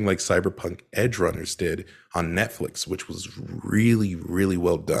 Like something like Cyberpunk Edge Runners did on Netflix, which was really, really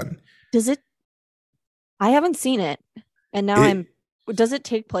well done. Does it? I haven't seen it. And now It does it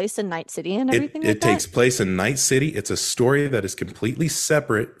take place in Night City and everything like it that? takes place in Night City. It's a story that is completely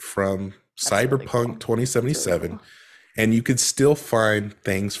separate from That's really Cyberpunk cool. 2077. Really cool. And you could still find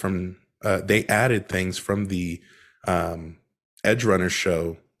things from they added things from the Edge Runner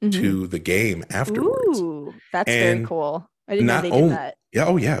show to the game afterwards. Ooh, that's And very cool. I didn't know not they did only that. yeah,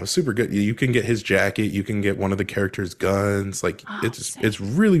 oh yeah, it was super good. You can get his jacket, you can get one of the characters' guns. Like Oh, it's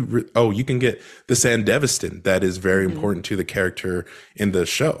really oh, you can get the Sandevistan that is very important to the character in the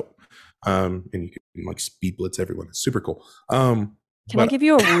show. And you can like speed blitz everyone. It's super cool. Can I give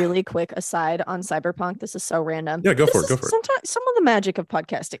you a really quick aside on Cyberpunk? This is so random. Yeah, go for it. Go for it. Sometimes some of the magic of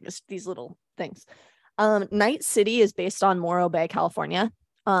podcasting is these little things. Night City is based on Morro Bay, California.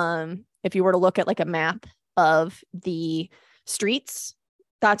 If you were to look at like a map of the streets,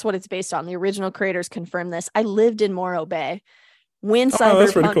 that's what it's based on. The original creators confirmed this. I lived in Morro Bay when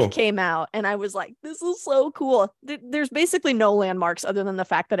Cyberpunk came out, and I was like, this is so cool. There's basically no landmarks other than the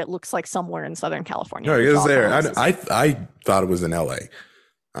fact that it looks like somewhere in Southern California. No, it was there. I thought it was in LA.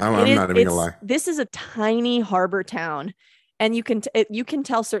 I'm not even gonna lie. This is a tiny harbor town, and you can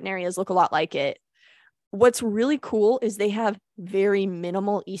tell certain areas look a lot like it. What's really cool is they have very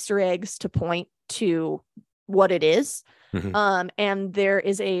minimal Easter eggs to point to what it is. And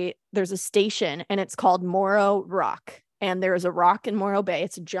there's a station, and it's called Morro Rock. And there is a rock in Morro Bay.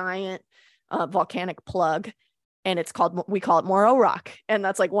 It's a giant volcanic plug, and we call it Morro Rock. And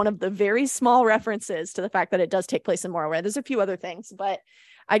that's like one of the very small references to the fact that it does take place in Morro Bay. There's a few other things, but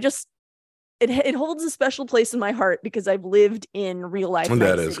it holds a special place in my heart because I've lived in real life.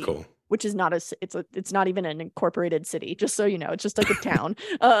 That is cool. Which is not it's not even an incorporated city, just so you know. It's just like a town.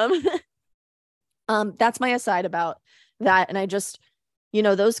 That's my aside about that. And I just,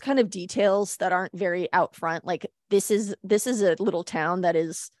 those kind of details that aren't very out front, like this is a little town that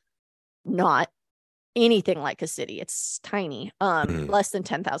is not anything like a city. It's tiny. Less than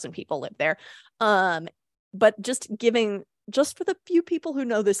 10,000 people live there. But just for the few people who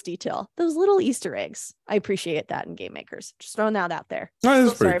know this detail, those little Easter eggs, I appreciate that in game makers. Just throwing that out there.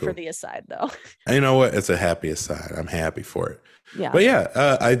 Sorry for the aside, though. And you know what? It's a happy aside. I'm happy for it. Yeah. But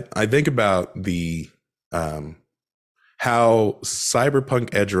yeah, I think about the how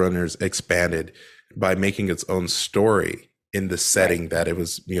Cyberpunk Edge Runners expanded by making its own story in the setting that it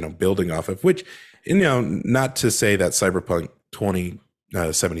was, building off of, which, not to say that Cyberpunk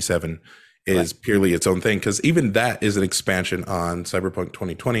 2077 is purely its own thing, because even that is an expansion on Cyberpunk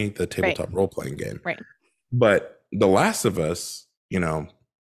 2020, the tabletop role-playing game. Right. But The Last of Us,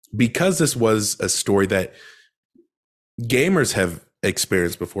 because this was a story that gamers have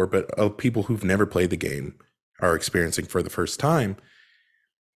experienced before, but people who've never played the game are experiencing for the first time,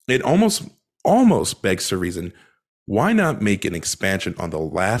 it almost begs to reason, why not make an expansion on The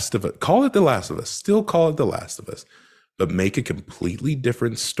Last of Us? Call it The Last of Us. Still call it The Last of Us, but make a completely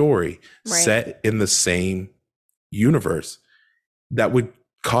different story set in the same universe that would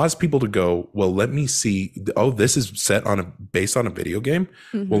cause people to go, well, let me see. Oh, this is based on a video game.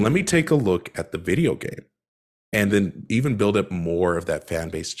 Well, let me take a look at the video game, and then even build up more of that fan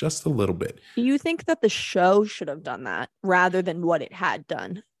base just a little bit. Do you think that the show should have done that rather than what it had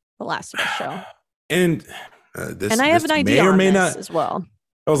done, The Last of Us show? And I have an idea on this as well.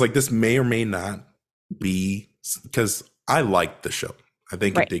 I was like, this may or may not be, because I liked the show. I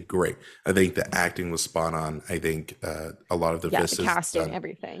think it did great. I think the acting was spot on. I think a lot of the casting,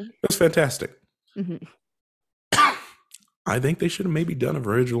 everything. It was fantastic. I think they should have maybe done an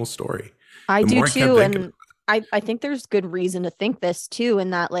original story. I do too, and I think there's good reason to think this too, in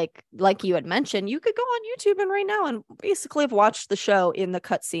that like you had mentioned, you could go on YouTube and right now and basically have watched the show in the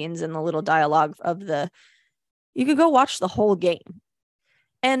cutscenes and the little dialogue you could go watch the whole game.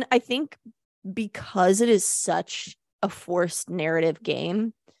 And I think because it is such a forced narrative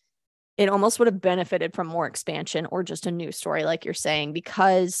game, it almost would have benefited from more expansion or just a new story, like you're saying,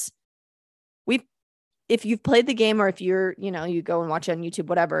 because if you've played the game, or if you're, you go and watch it on YouTube,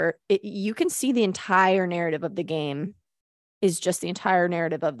 whatever, you can see the entire narrative of the game is just the entire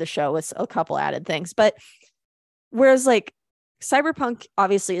narrative of the show with a couple added things. But whereas like Cyberpunk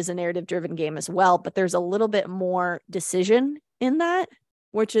obviously is a narrative driven game as well, but there's a little bit more decision in that,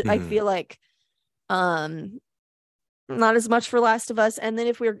 which I feel like not as much for Last of Us. And then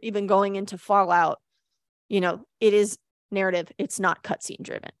if we're even going into Fallout, it is narrative. It's not cutscene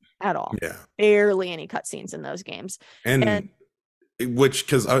driven at all. Yeah. Barely any cutscenes in those games. And which,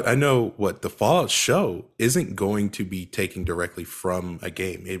 because I know what the Fallout show isn't going to be taking directly from a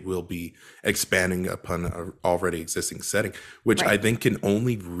game. It will be expanding upon an already existing setting, which I think can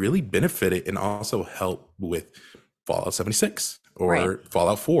only really benefit it and also help with Fallout 76 or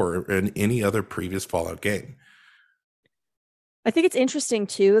Fallout 4 and any other previous Fallout game. I think it's interesting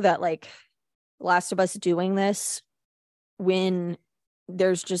too that like Last of Us doing this when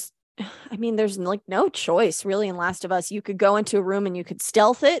there's like no choice really in Last of Us. You could go into a room and you could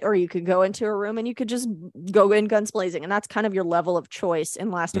stealth it, or you could go into a room and you could just go in guns blazing. And that's kind of your level of choice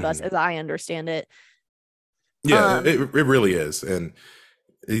in Last of Us, as I understand it. Yeah, it really is. And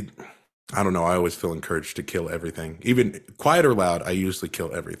I don't know. I always feel encouraged to kill everything. Even quiet or loud, I usually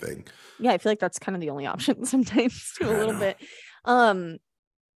kill everything. Yeah, I feel like that's kind of the only option sometimes too, a little bit. I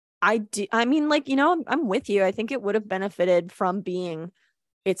mean, like, I'm with you. I think it would have benefited from being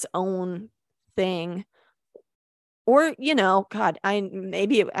its own thing. Or, God,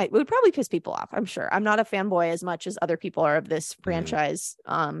 it would probably piss people off. I'm sure. I'm not a fanboy as much as other people are of this franchise.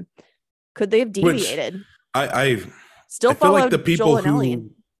 Could they have deviated? I still feel like the Joel people and Ellie.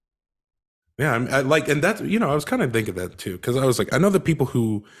 Yeah, and that's, I was kind of thinking that too, because I was like, I know the people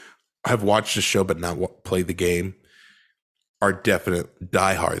who have watched the show but not played the game are definite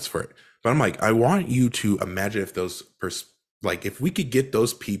diehards for it. But I'm like, I want you to imagine if those if we could get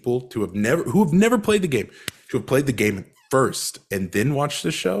those people who have never played the game to have played the game first and then watch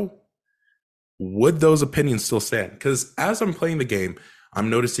the show, would those opinions still stand? Because as I'm playing the game, I'm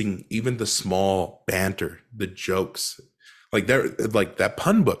noticing even the small banter, the jokes, like that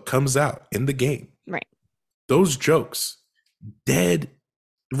pun book comes out in the game. Right. Those jokes, dead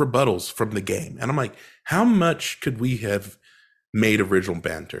rebuttals from the game. And I'm like, how much could we have made original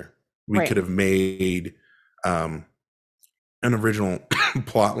banter? We could have made an original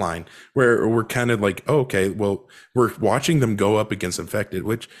plot line where we're kind of like, oh, okay, well, we're watching them go up against infected,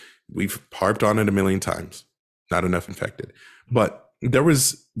 which we've harped on it a million times. Not enough infected. But there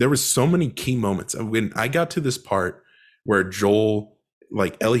was so many key moments. When I got to this part where Joel,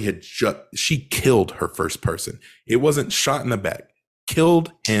 like Ellie she killed her first person. It wasn't shot in the back.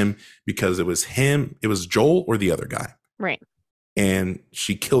 Killed him because it was him. It was Joel or the other guy. Right. And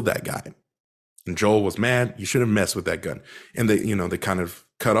she killed that guy. And Joel was mad. You should have messed with that gun. And they kind of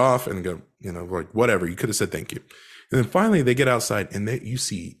cut off and go, like, whatever. You could have said thank you. And then finally they get outside and you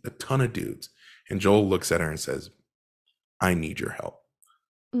see a ton of dudes. And Joel looks at her and says, I need your help.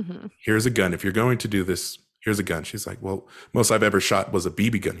 Mm-hmm. Here's a gun. If you're going to do this, here's a gun. She's like, well, most I've ever shot was a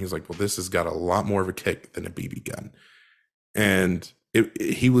BB gun. He's like, well, this has got a lot more of a kick than a BB gun. And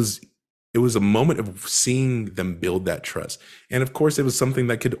it was a moment of seeing them build that trust. And of course, it was something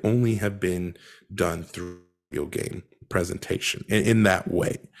that could only have been done through video game presentation in that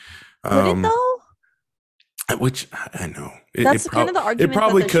way. Would it though? Which I know. That's kind of the argument it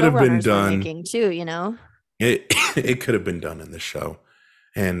probably that could have been done making too, It could have been done in the show.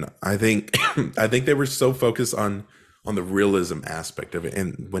 And I think they were so focused on the realism aspect of it.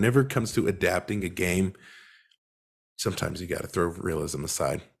 And whenever it comes to adapting a game, sometimes you got to throw realism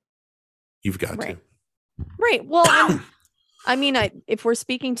aside. You've got to. Right. Well, I mean, if we're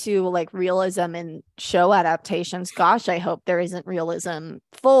speaking to like realism in show adaptations, gosh, I hope there isn't realism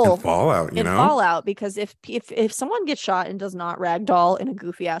full in Fallout, Fallout, because if someone gets shot and does not ragdoll in a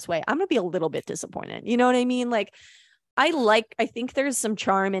goofy ass way, I'm gonna be a little bit disappointed. You know what I mean? Like, I think there's some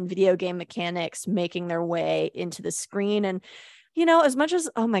charm in video game mechanics making their way into the screen. And as much as,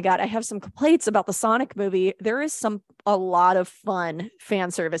 oh my God, I have some complaints about the Sonic movie, there is a lot of fun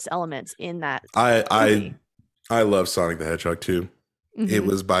fan service elements in that movie. I love Sonic the Hedgehog too. Mm-hmm. It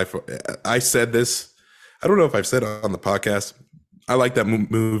was by far, I said this, I don't know if I've said it on the podcast. I like that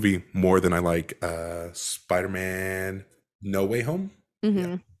movie more than I like Spider-Man No Way Home.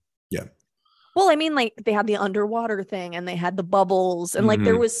 Mm-hmm. Yeah. Well, I mean, like they had the underwater thing and they had the bubbles and like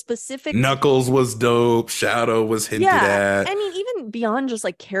there was specific. Knuckles was dope. Shadow was hinted at. I mean, even beyond just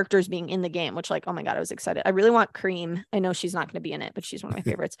like characters being in the game, which like, oh my God, I was excited. I really want Cream. I know she's not going to be in it, but she's one of my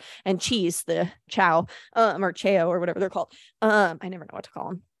favorites. And Cheese, the Chow, or Cheo or whatever they're called. I never know what to call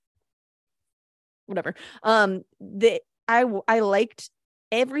them. Whatever. I liked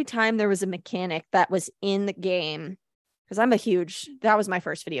every time there was a mechanic that was in the game. Because that was my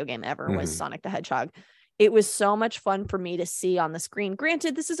first video game ever, was Sonic the Hedgehog. It was so much fun for me to see on the screen.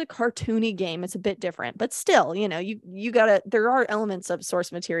 Granted, this is a cartoony game. It's a bit different, but still, there are elements of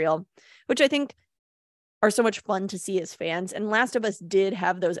source material, which I think are so much fun to see as fans. And Last of Us did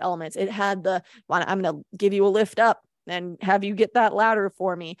have those elements. It had I'm going to give you a lift up and have you get that ladder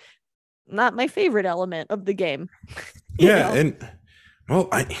for me. Not my favorite element of the game. you Yeah, know and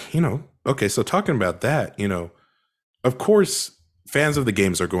well, okay, so talking about that, of course, fans of the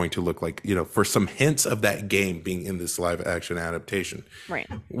games are going to look like, for some hints of that game being in this live action adaptation, right.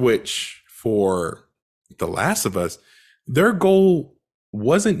 which for The Last of Us, their goal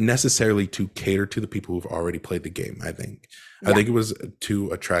wasn't necessarily to cater to the people who've already played the game, I think. I Yeah. think it was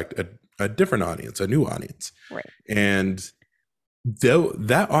to attract a different audience, a new audience. Right. And though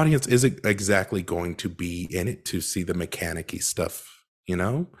that audience isn't exactly going to be in it to see the mechanic-y stuff,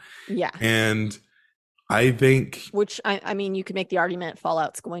 Yeah. And I think, Which I mean, you could make the argument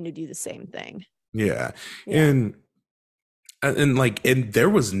Fallout's going to do the same thing. yeah. Yeah. And there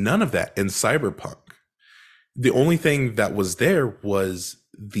was none of that in Cyberpunk. The only thing that was there was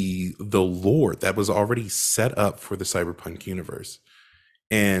the lore that was already set up for the Cyberpunk universe.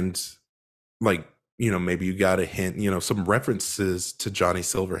 And like, maybe you got a hint, some references to Johnny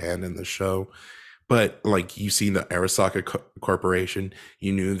Silverhand in the show. But like you see the Arasaka Corporation,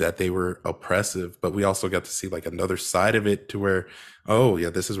 you knew that they were oppressive, but we also got to see like another side of it to where, oh yeah,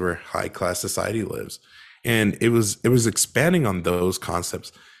 this is where high class society lives. And it was expanding on those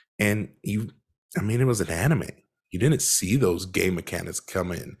concepts. And it was an anime. You didn't see those game mechanics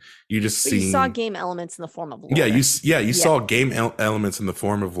come in. You just But you saw game elements in the form of lore. You saw game elements in the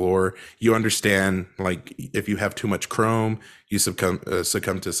form of lore. You understand, like, if you have too much chrome, you succumb to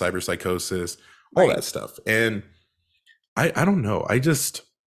cyberpsychosis, all that stuff. And I don't know. I just,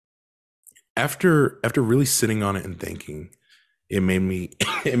 after really sitting on it and thinking, it made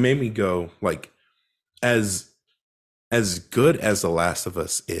me go, like, as good as The Last of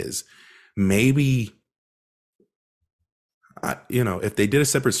Us is, maybe, if they did a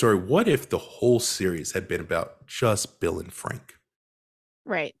separate story, what if the whole series had been about just Bill and Frank?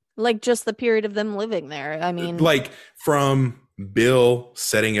 Right. Like just the period of them living there. I mean, like from Bill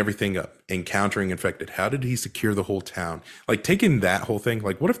setting everything up, encountering infected. How did he secure the whole town? Like taking that whole thing.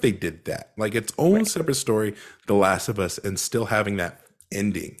 Like, what if they did that? Like its own separate story, The Last of Us, and still having that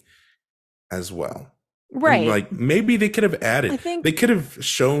ending as well. Right. And like maybe they could have added. I think they could have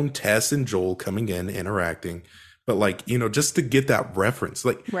shown Tess and Joel coming in, interacting. But like, just to get that reference,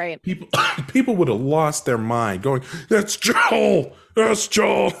 like people would have lost their mind going, that's Joel. That's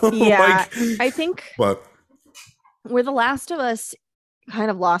Joel. Yeah. I think but where The Last of Us kind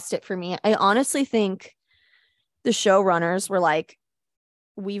of lost it for me, I honestly think the showrunners were like,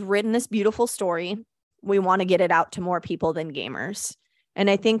 we've written this beautiful story. We want to get it out to more people than gamers. And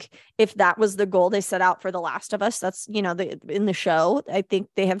I think if that was the goal they set out for The Last of Us, that's, in the show, I think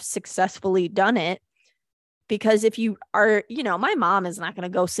they have successfully done it. Because if you are, my mom is not going to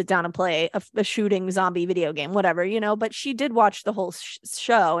go sit down and play a shooting zombie video game, whatever, but she did watch the whole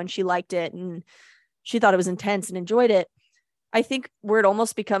show and she liked it and she thought it was intense and enjoyed it. I think where it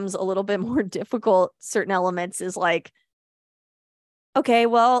almost becomes a little bit more difficult, certain elements is like, okay,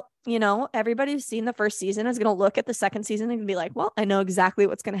 well, everybody who's seen the first season is going to look at the second season and be like, well, I know exactly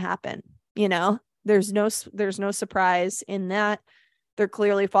what's going to happen. There's no surprise in that. They're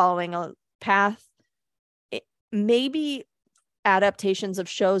clearly following a path. Maybe adaptations of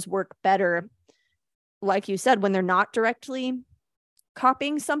shows work better, like you said, when they're not directly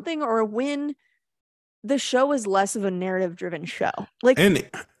copying something or when the show is less of a narrative driven show. Like, and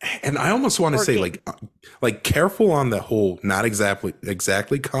I almost want to say like careful on the whole, not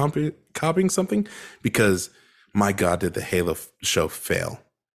exactly copying something, because my God, did the Halo show fail?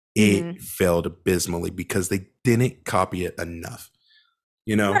 It failed abysmally because they didn't copy it enough,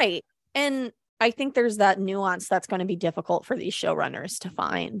 Right. And I think there's that nuance that's going to be difficult for these showrunners to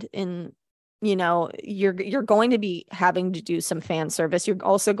find. In, you're going to be having to do some fan service. You're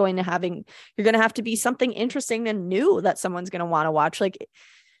also going to have to be something interesting and new that someone's going to want to watch. Like,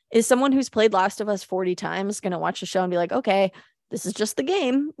 is someone who's played Last of Us 40 times going to watch the show and be like, okay, this is just the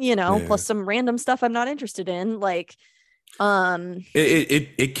game, plus some random stuff I'm not interested in. Like,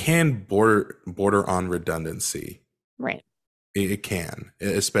 it can border on redundancy. Right. It can,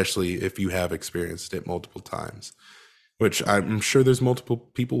 especially if you have experienced it multiple times, which I'm sure there's multiple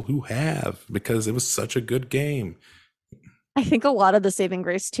people who have, because it was such a good game. I think a lot of the saving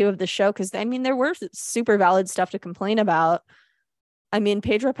grace too of the show, because there were super valid stuff to complain about.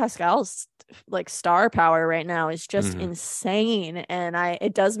 Pedro Pascal's like star power right now is just insane, and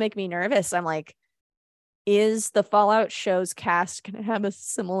it does make me nervous. I'm like, is the Fallout show's cast going to have a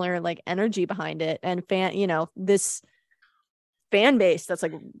similar like energy behind it and this fan base that's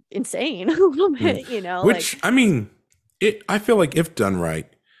like insane a little bit, which I feel like if done right,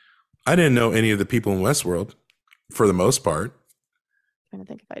 I didn't know any of the people in Westworld for the most part. I'm trying to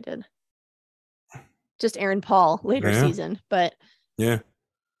think if I did. just Aaron Paul later Yeah, season, but yeah.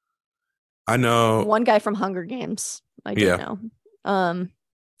 I know. one guy from Hunger Games I did Yeah, know.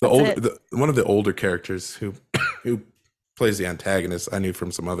 That's it. one of the older characters who who plays the antagonist, I knew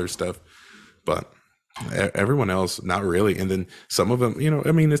from some other stuff, but everyone else not really. And then some of them,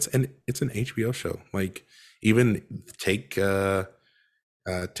 I mean, it's an HBO show. Like, even take some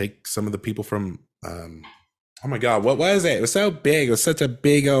of the people from oh my god, what was it? It was so big. It was such a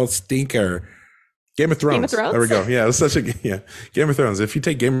big old stinker. Game of Game of Thrones. There we Thrones. go. Yeah, it was such a yeah. Game of Thrones. If you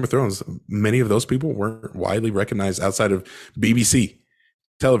take Game of Thrones, many of those people weren't widely recognized outside of BBC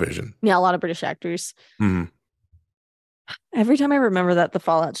television. Yeah, a lot of British actors. Mm. Every time I remember that the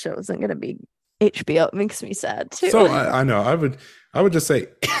Fallout show isn't going to be HBO, it makes me sad too. So I know I would just say,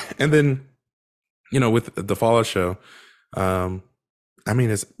 and then with the Fallout show, I mean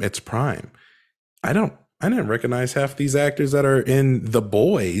it's Prime. I didn't recognize half these actors that are in The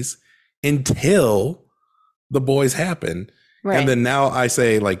Boys until The Boys happened. Right. And then now I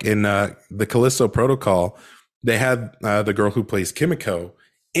say, like, in the Callisto Protocol, they had the girl who plays Kimiko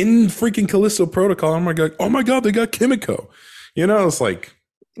in freaking Callisto Protocol. I'm like, oh my god, they got Kimiko. It's like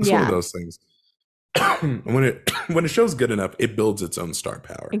it's one of those things. when a show's good enough, it builds its own star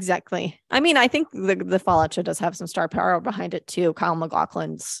power. Exactly. I mean, I think the Fallout show does have some star power behind it too. Kyle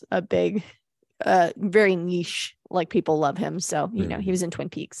MacLachlan's a big, very niche. Like, people love him, so he was in Twin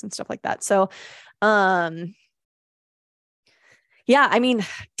Peaks and stuff like that. So, yeah. I mean,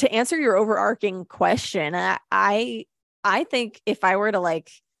 to answer your overarching question, I think if I were to,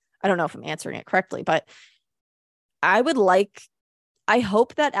 like, I don't know if I'm answering it correctly, but I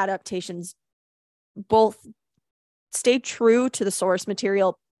hope that adaptations both stay true to the source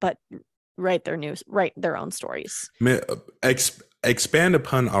material, but write their own stories. Expand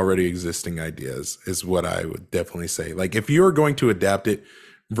upon already existing ideas is what I would definitely say. Like, if you're going to adapt it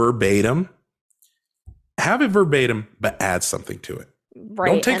verbatim, have it verbatim, but add something to it.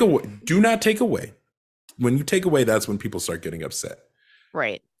 Right. Don't take away. Do not take away. When you take away, that's when people start getting upset.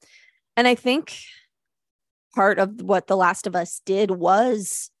 Right. And I think part of what The Last of Us did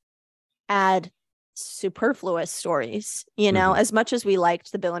was add superfluous stories. As much as we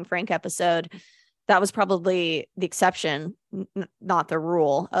liked the Bill and Frank episode, that was probably the exception, not the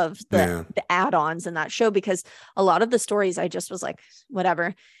rule of the add-ons in that show, because a lot of the stories I just was like,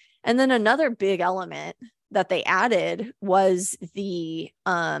 whatever. And then another big element that they added was the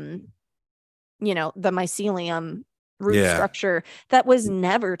the mycelium root structure that was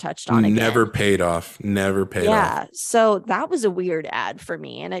never touched on again. Never paid off. Yeah. So that was a weird ad for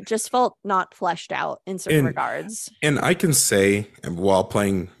me, and it just felt not fleshed out in certain regards. And I can say, while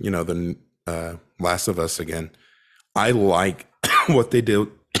playing, the Last of Us again, I like what they did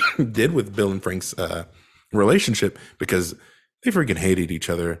with Bill and Frank's relationship, because they freaking hated each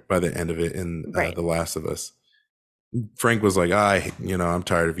other by the end of it in The Last of Us. Frank was like, I'm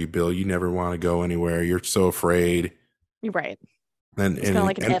tired of you, Bill. You never want to go anywhere. You're so afraid. You're right. And it's kind of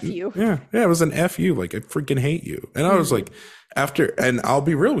like an F you. Yeah, it was an F you. Like, I freaking hate you. And I was like, and I'll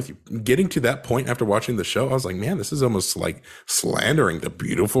be real with you, getting to that point after watching the show, I was like, man, this is almost like slandering the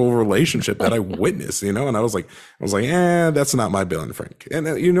beautiful relationship that I witnessed, And I was like, that's not my Bill and Frank. And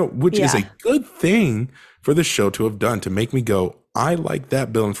which is a good thing for the show to have done, to make me go, I like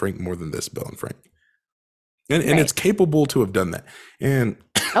that Bill and Frank more than this Bill and Frank. And it's capable to have done that. And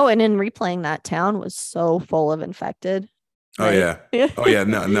and in replaying, that town was so full of infected. Right? Oh yeah.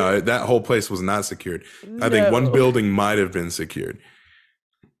 No, that whole place was not secured. I think one building might have been secured,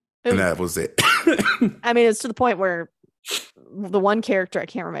 and that was it. I mean, it's to the point where the one character, I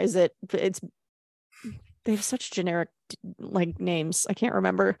can't remember, they have such generic like names, I can't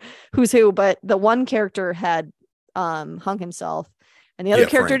remember who's who, but the one character had hung himself. And the other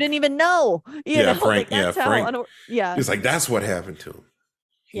character Frank. Didn't even know. Frank. Frank. He's like, that's what happened to him.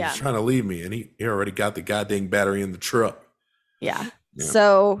 He was trying to leave me, and he already got the goddamn battery in the truck. Yeah.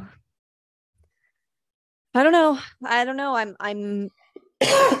 So I don't know. I don't know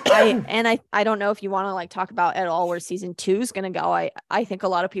if you want to, like, talk about at all where season 2 is going to go. I think a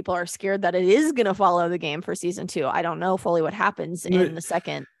lot of people are scared that it is going to follow the game for season 2. I don't know fully what happens in the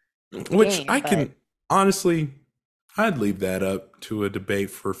second game, can honestly, I'd leave that up to a debate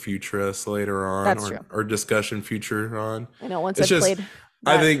for future us later on. That's true. Or discussion future on. I know, once I've played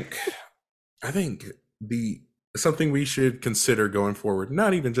that. I think something we should consider going forward,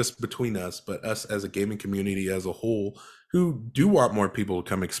 not even just between us, but us as a gaming community as a whole, who do want more people to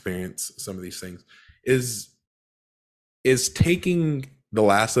come experience some of these things, is taking The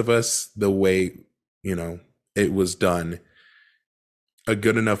Last of Us the way, it was done, a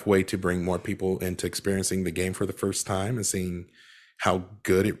good enough way to bring more people into experiencing the game for the first time and seeing how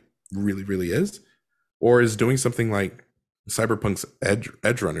good it really, really is? or is doing something like Cyberpunk's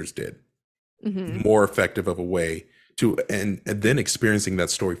Edge Runners did Mm-hmm. more effective of a way to, and then experiencing that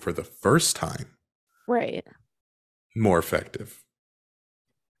story for the first time Right. more effective?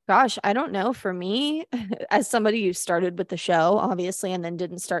 Gosh, I don't know. For me, as somebody who started with the show, obviously, and then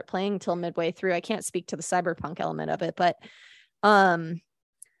didn't start playing till midway through, I can't speak to the cyberpunk element of it, but um,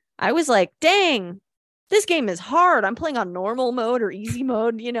 I was like, dang, this game is hard. I'm playing on normal mode or easy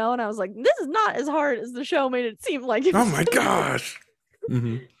mode, you know, and I was like, this is not as hard as the show made it seem like it Oh was my gonna be. gosh.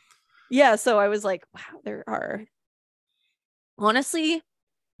 Mm-hmm. Yeah, so I was like, wow, there are honestly,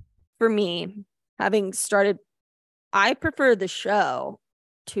 for me, having started, I prefer the show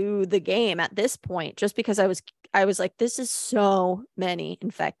to the game at this point, just because I was like, this is so many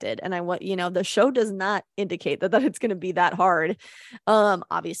infected, and I want, the show does not indicate that it's going to be that hard.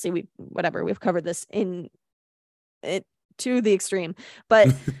 Obviously, we've covered this in it to the extreme, but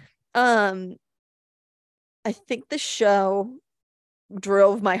um, I think the show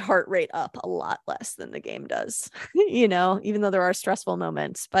drove my heart rate up a lot less than the game does. Even though there are stressful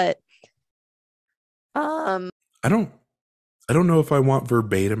moments, but um, I don't I don't know if I want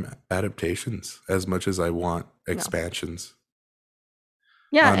verbatim adaptations as much as I want no, expansions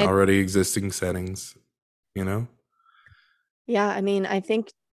yeah, on already existing settings, you know? yeah. I mean,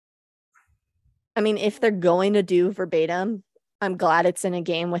 if they're going to do verbatim, I'm glad it's in a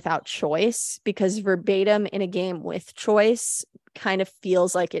game without choice, because verbatim in a game with choice kind of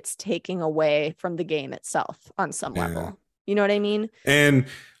feels like it's taking away from the game itself on some Yeah. level. You know what I mean? And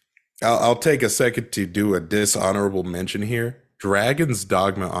I'll take a second to do a dishonorable mention here. Dragon's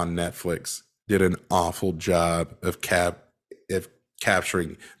Dogma on Netflix did an awful job of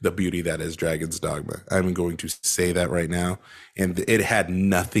capturing the beauty that is Dragon's Dogma. I'm going to say that right now. And it had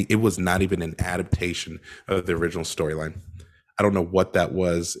nothing. It was not even an adaptation of the original storyline. I don't know what that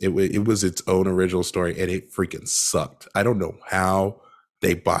was. It was its own original story, and it freaking sucked. I don't know how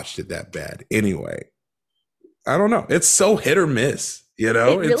they botched it that bad. Anyway, I don't know. It's so hit or miss, you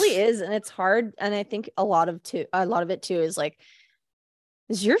know? It really is, and it's hard. And I think a lot of it too is like,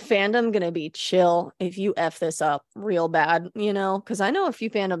 is your fandom gonna be chill if you F this up real bad? Because I know a few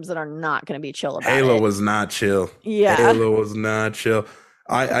fandoms that are not gonna be chill about Halo it. was not chill. Yeah. Halo was not chill.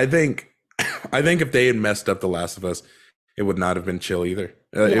 I think I think if they had messed up The Last of Us, it would not have been chill either.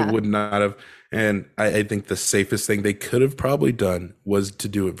 It Yeah. would not have. And I think the safest thing they could have probably done was to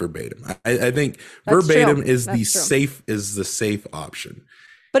do it verbatim. I think That's verbatim true. is That's true. the safe option.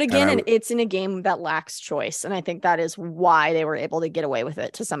 But And again, it's in a game that lacks choice, and I think that is why they were able to get away with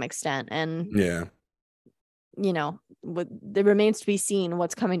it to some extent. And yeah. it remains to be seen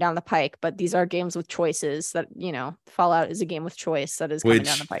what's coming down the pike. But these are games with choices that, Fallout is a game with choice that is coming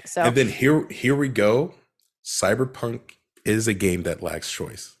down the pike. So, and then here we go. Cyberpunk is a game that lacks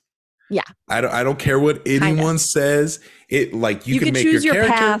choice. yeah, I don't care what anyone says. It, like, you can make choose your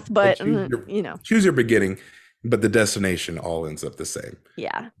character, path, but choose your beginning, but the destination all ends up the same.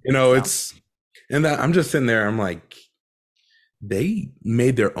 Yeah. It's, and that, I'm just sitting there. I'm like, they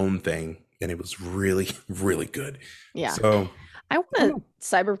made their own thing, and it was really, really good. Yeah. So I want a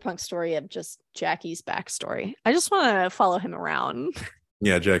cyberpunk story of just Jackie's backstory. I just want to follow him around.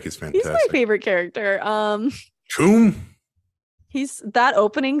 Yeah, Jackie's fantastic. He's my favorite character. Coom. He's that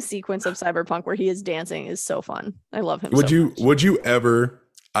opening sequence of Cyberpunk where he is dancing is so fun. I love him. Would you ever?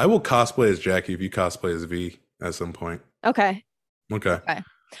 I will cosplay as Jackie if you cosplay as V at some point. Okay.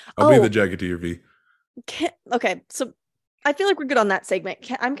 I'll be the Jackie to your V. Okay, so I feel like we're good on that segment.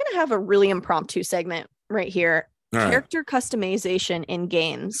 I'm gonna have a really impromptu segment right here. Character customization in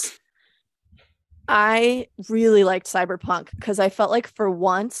games. I really liked Cyberpunk because I felt like for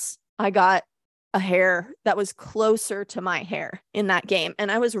once I got a hair that was closer to my hair in that game, and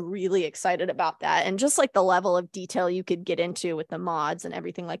I was really excited about that, and just like the level of detail you could get into with the mods and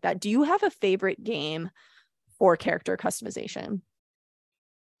everything like that. Do you have a favorite game for character customization?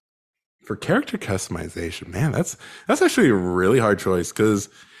 For character customization, man, that's actually a really hard choice, because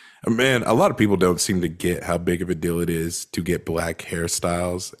man, a lot of people don't seem to get how big of a deal it is to get black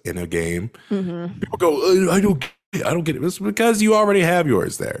hairstyles in a game. Mm-hmm. People go, I don't get it. It's because you already have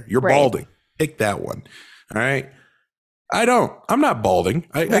yours there. You're balding. Pick that one. All right. I'm not balding.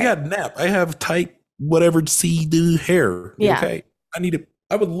 I got nap. I have tight, whatever C hair. Yeah. Okay.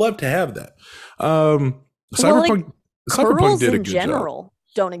 I would love to have that. Cyberpunk did a good job.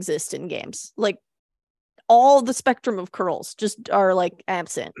 Don't exist in games. Like, all the spectrum of curls just are like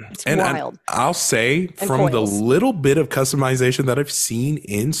absent. It's wild. I'll say, from the little bit of customization that I've seen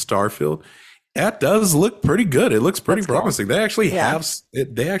in Starfield, that does look pretty good. It looks pretty promising. Cool.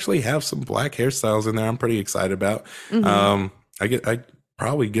 They actually have some black hairstyles in there. I'm pretty excited about. Mm-hmm. I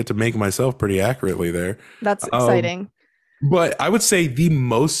probably get to make myself pretty accurately there. That's Um, exciting. but I would say the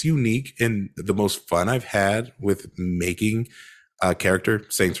most unique and the most fun I've had with making a character,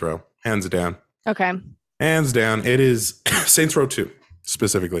 Saints Row, hands down. Okay. Hands down, it is Saints Row 2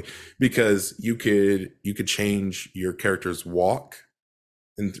 specifically because you could change your character's walk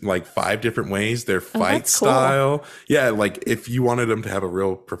in like 5 different ways, their Oh, fight that's cool. style. Yeah, like if you wanted them to have a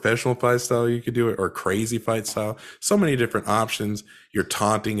real professional fight style, you could do it, or crazy fight style. So many different options, your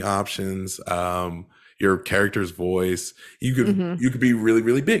taunting options, your character's voice. You could Hmm. you could be really,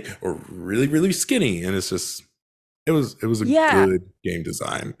 really big or really, really skinny. And it's just it was a Yeah, good game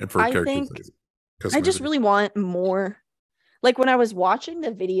design and for I characters think I just customization. really want more. Like when I was watching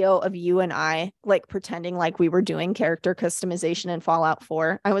the video of you and I like pretending like we were doing character customization in Fallout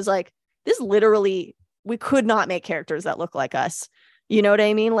 4, I was like, this literally, we could not make characters that look like us. You know what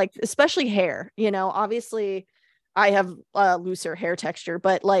I mean? Like, especially hair, obviously I have looser hair texture,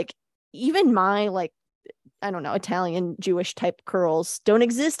 but like even my like, I don't know, Italian Jewish type curls don't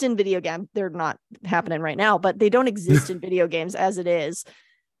exist in video game. They're not happening right now, but they don't exist in video games as it is.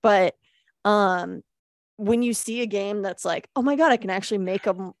 But um when you see a game that's like, oh my God, I can actually make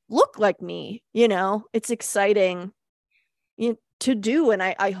them look like me, it's exciting to do. And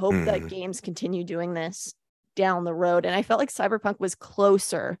I hope that Mm. games continue doing this down the road. And I felt like Cyberpunk was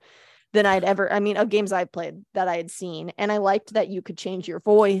closer than I'd ever, I mean, of games I've played that I had seen. And I liked that you could change your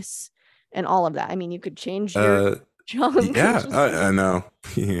voice and all of that. I mean, you could change your Uh, junk, which yeah, is I know.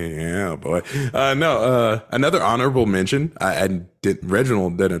 Yeah, boy. No, another honorable mention. I did.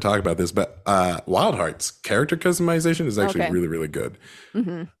 Reginald didn't talk about this, but Wild Hearts character customization is actually okay. really, really good.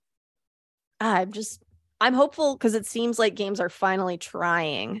 Mm-hmm. I'm hopeful because it seems like games are finally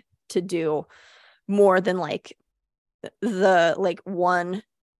trying to do more than like the like one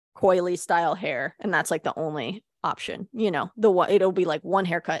coily style hair, and that's like the only option. The one, it'll be like one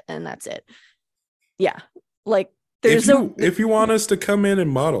haircut and that's it. Yeah, like If there's a you want us to come in and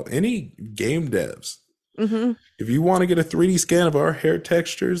model any game devs, mm-hmm. if you want to get a 3D scan of our hair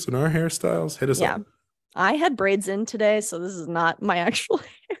textures and our hairstyles, hit us Yeah, up. I had braids in today, so this is not my actual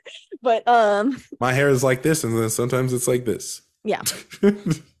hair, but My hair is like this, and then sometimes it's like this. yeah.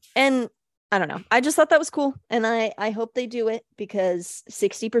 And I don't know. I just thought that was cool. And I hope they do it because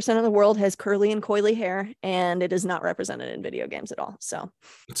 60% of the world has curly and coily hair and it is not represented in video games at all. So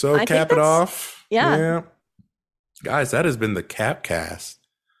So I think cap it that's, off. yeah, Yeah. Guys, that has been the Capcast.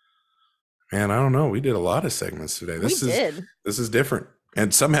 Man, I don't know. We did a lot of segments today. we This is did. this is different.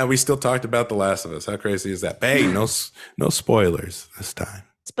 And somehow we still talked about The Last of Us. How crazy is that? Hey, no spoilers this time.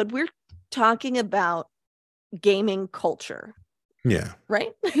 But we're talking about gaming culture, Yeah.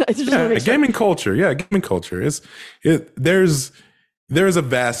 right? I just want to Yeah, make sure. gaming culture. Yeah, gaming culture is there's a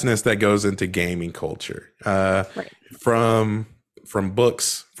vastness that goes into gaming culture. Right. From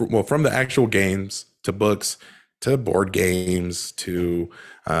books, from the actual games to books to board games to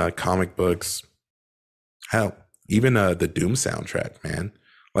comic books. Hell, even the Doom soundtrack, man.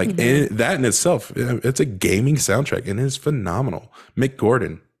 Like Mm-hmm. that in itself, it's a gaming soundtrack and it's phenomenal. Mick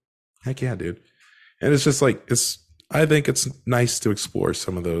Gordon, heck yeah, dude. And it's just like I think it's nice to explore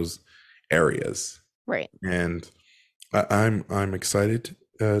some of those areas, Right. and I'm excited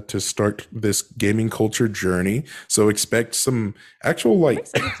to start this gaming culture journey. So expect some actual I'm like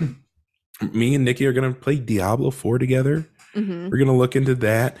excited too. me and Nikki are gonna play Diablo 4 together. Mm-hmm. We're gonna look into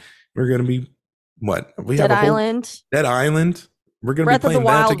that. We're gonna be what we Dead have a whole Island, Dead Island. We're gonna be Breath of the playing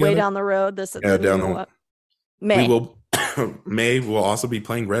that Wild, way together. down the road. This Yeah, the down new the we May. will May will also be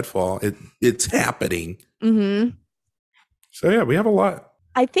playing Redfall. It's happening. Mm-hmm. So yeah, we have a lot.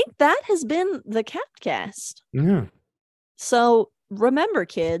 I think that has been the Capcast. Yeah. So remember,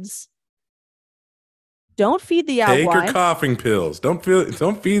 kids, don't feed the Take your Yagwai. coughing pills. Don't feed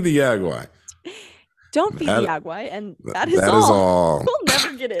the Yagwai. Don't feed the That Yagwai. And that is that is all. all. We'll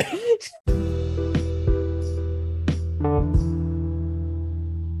never get it.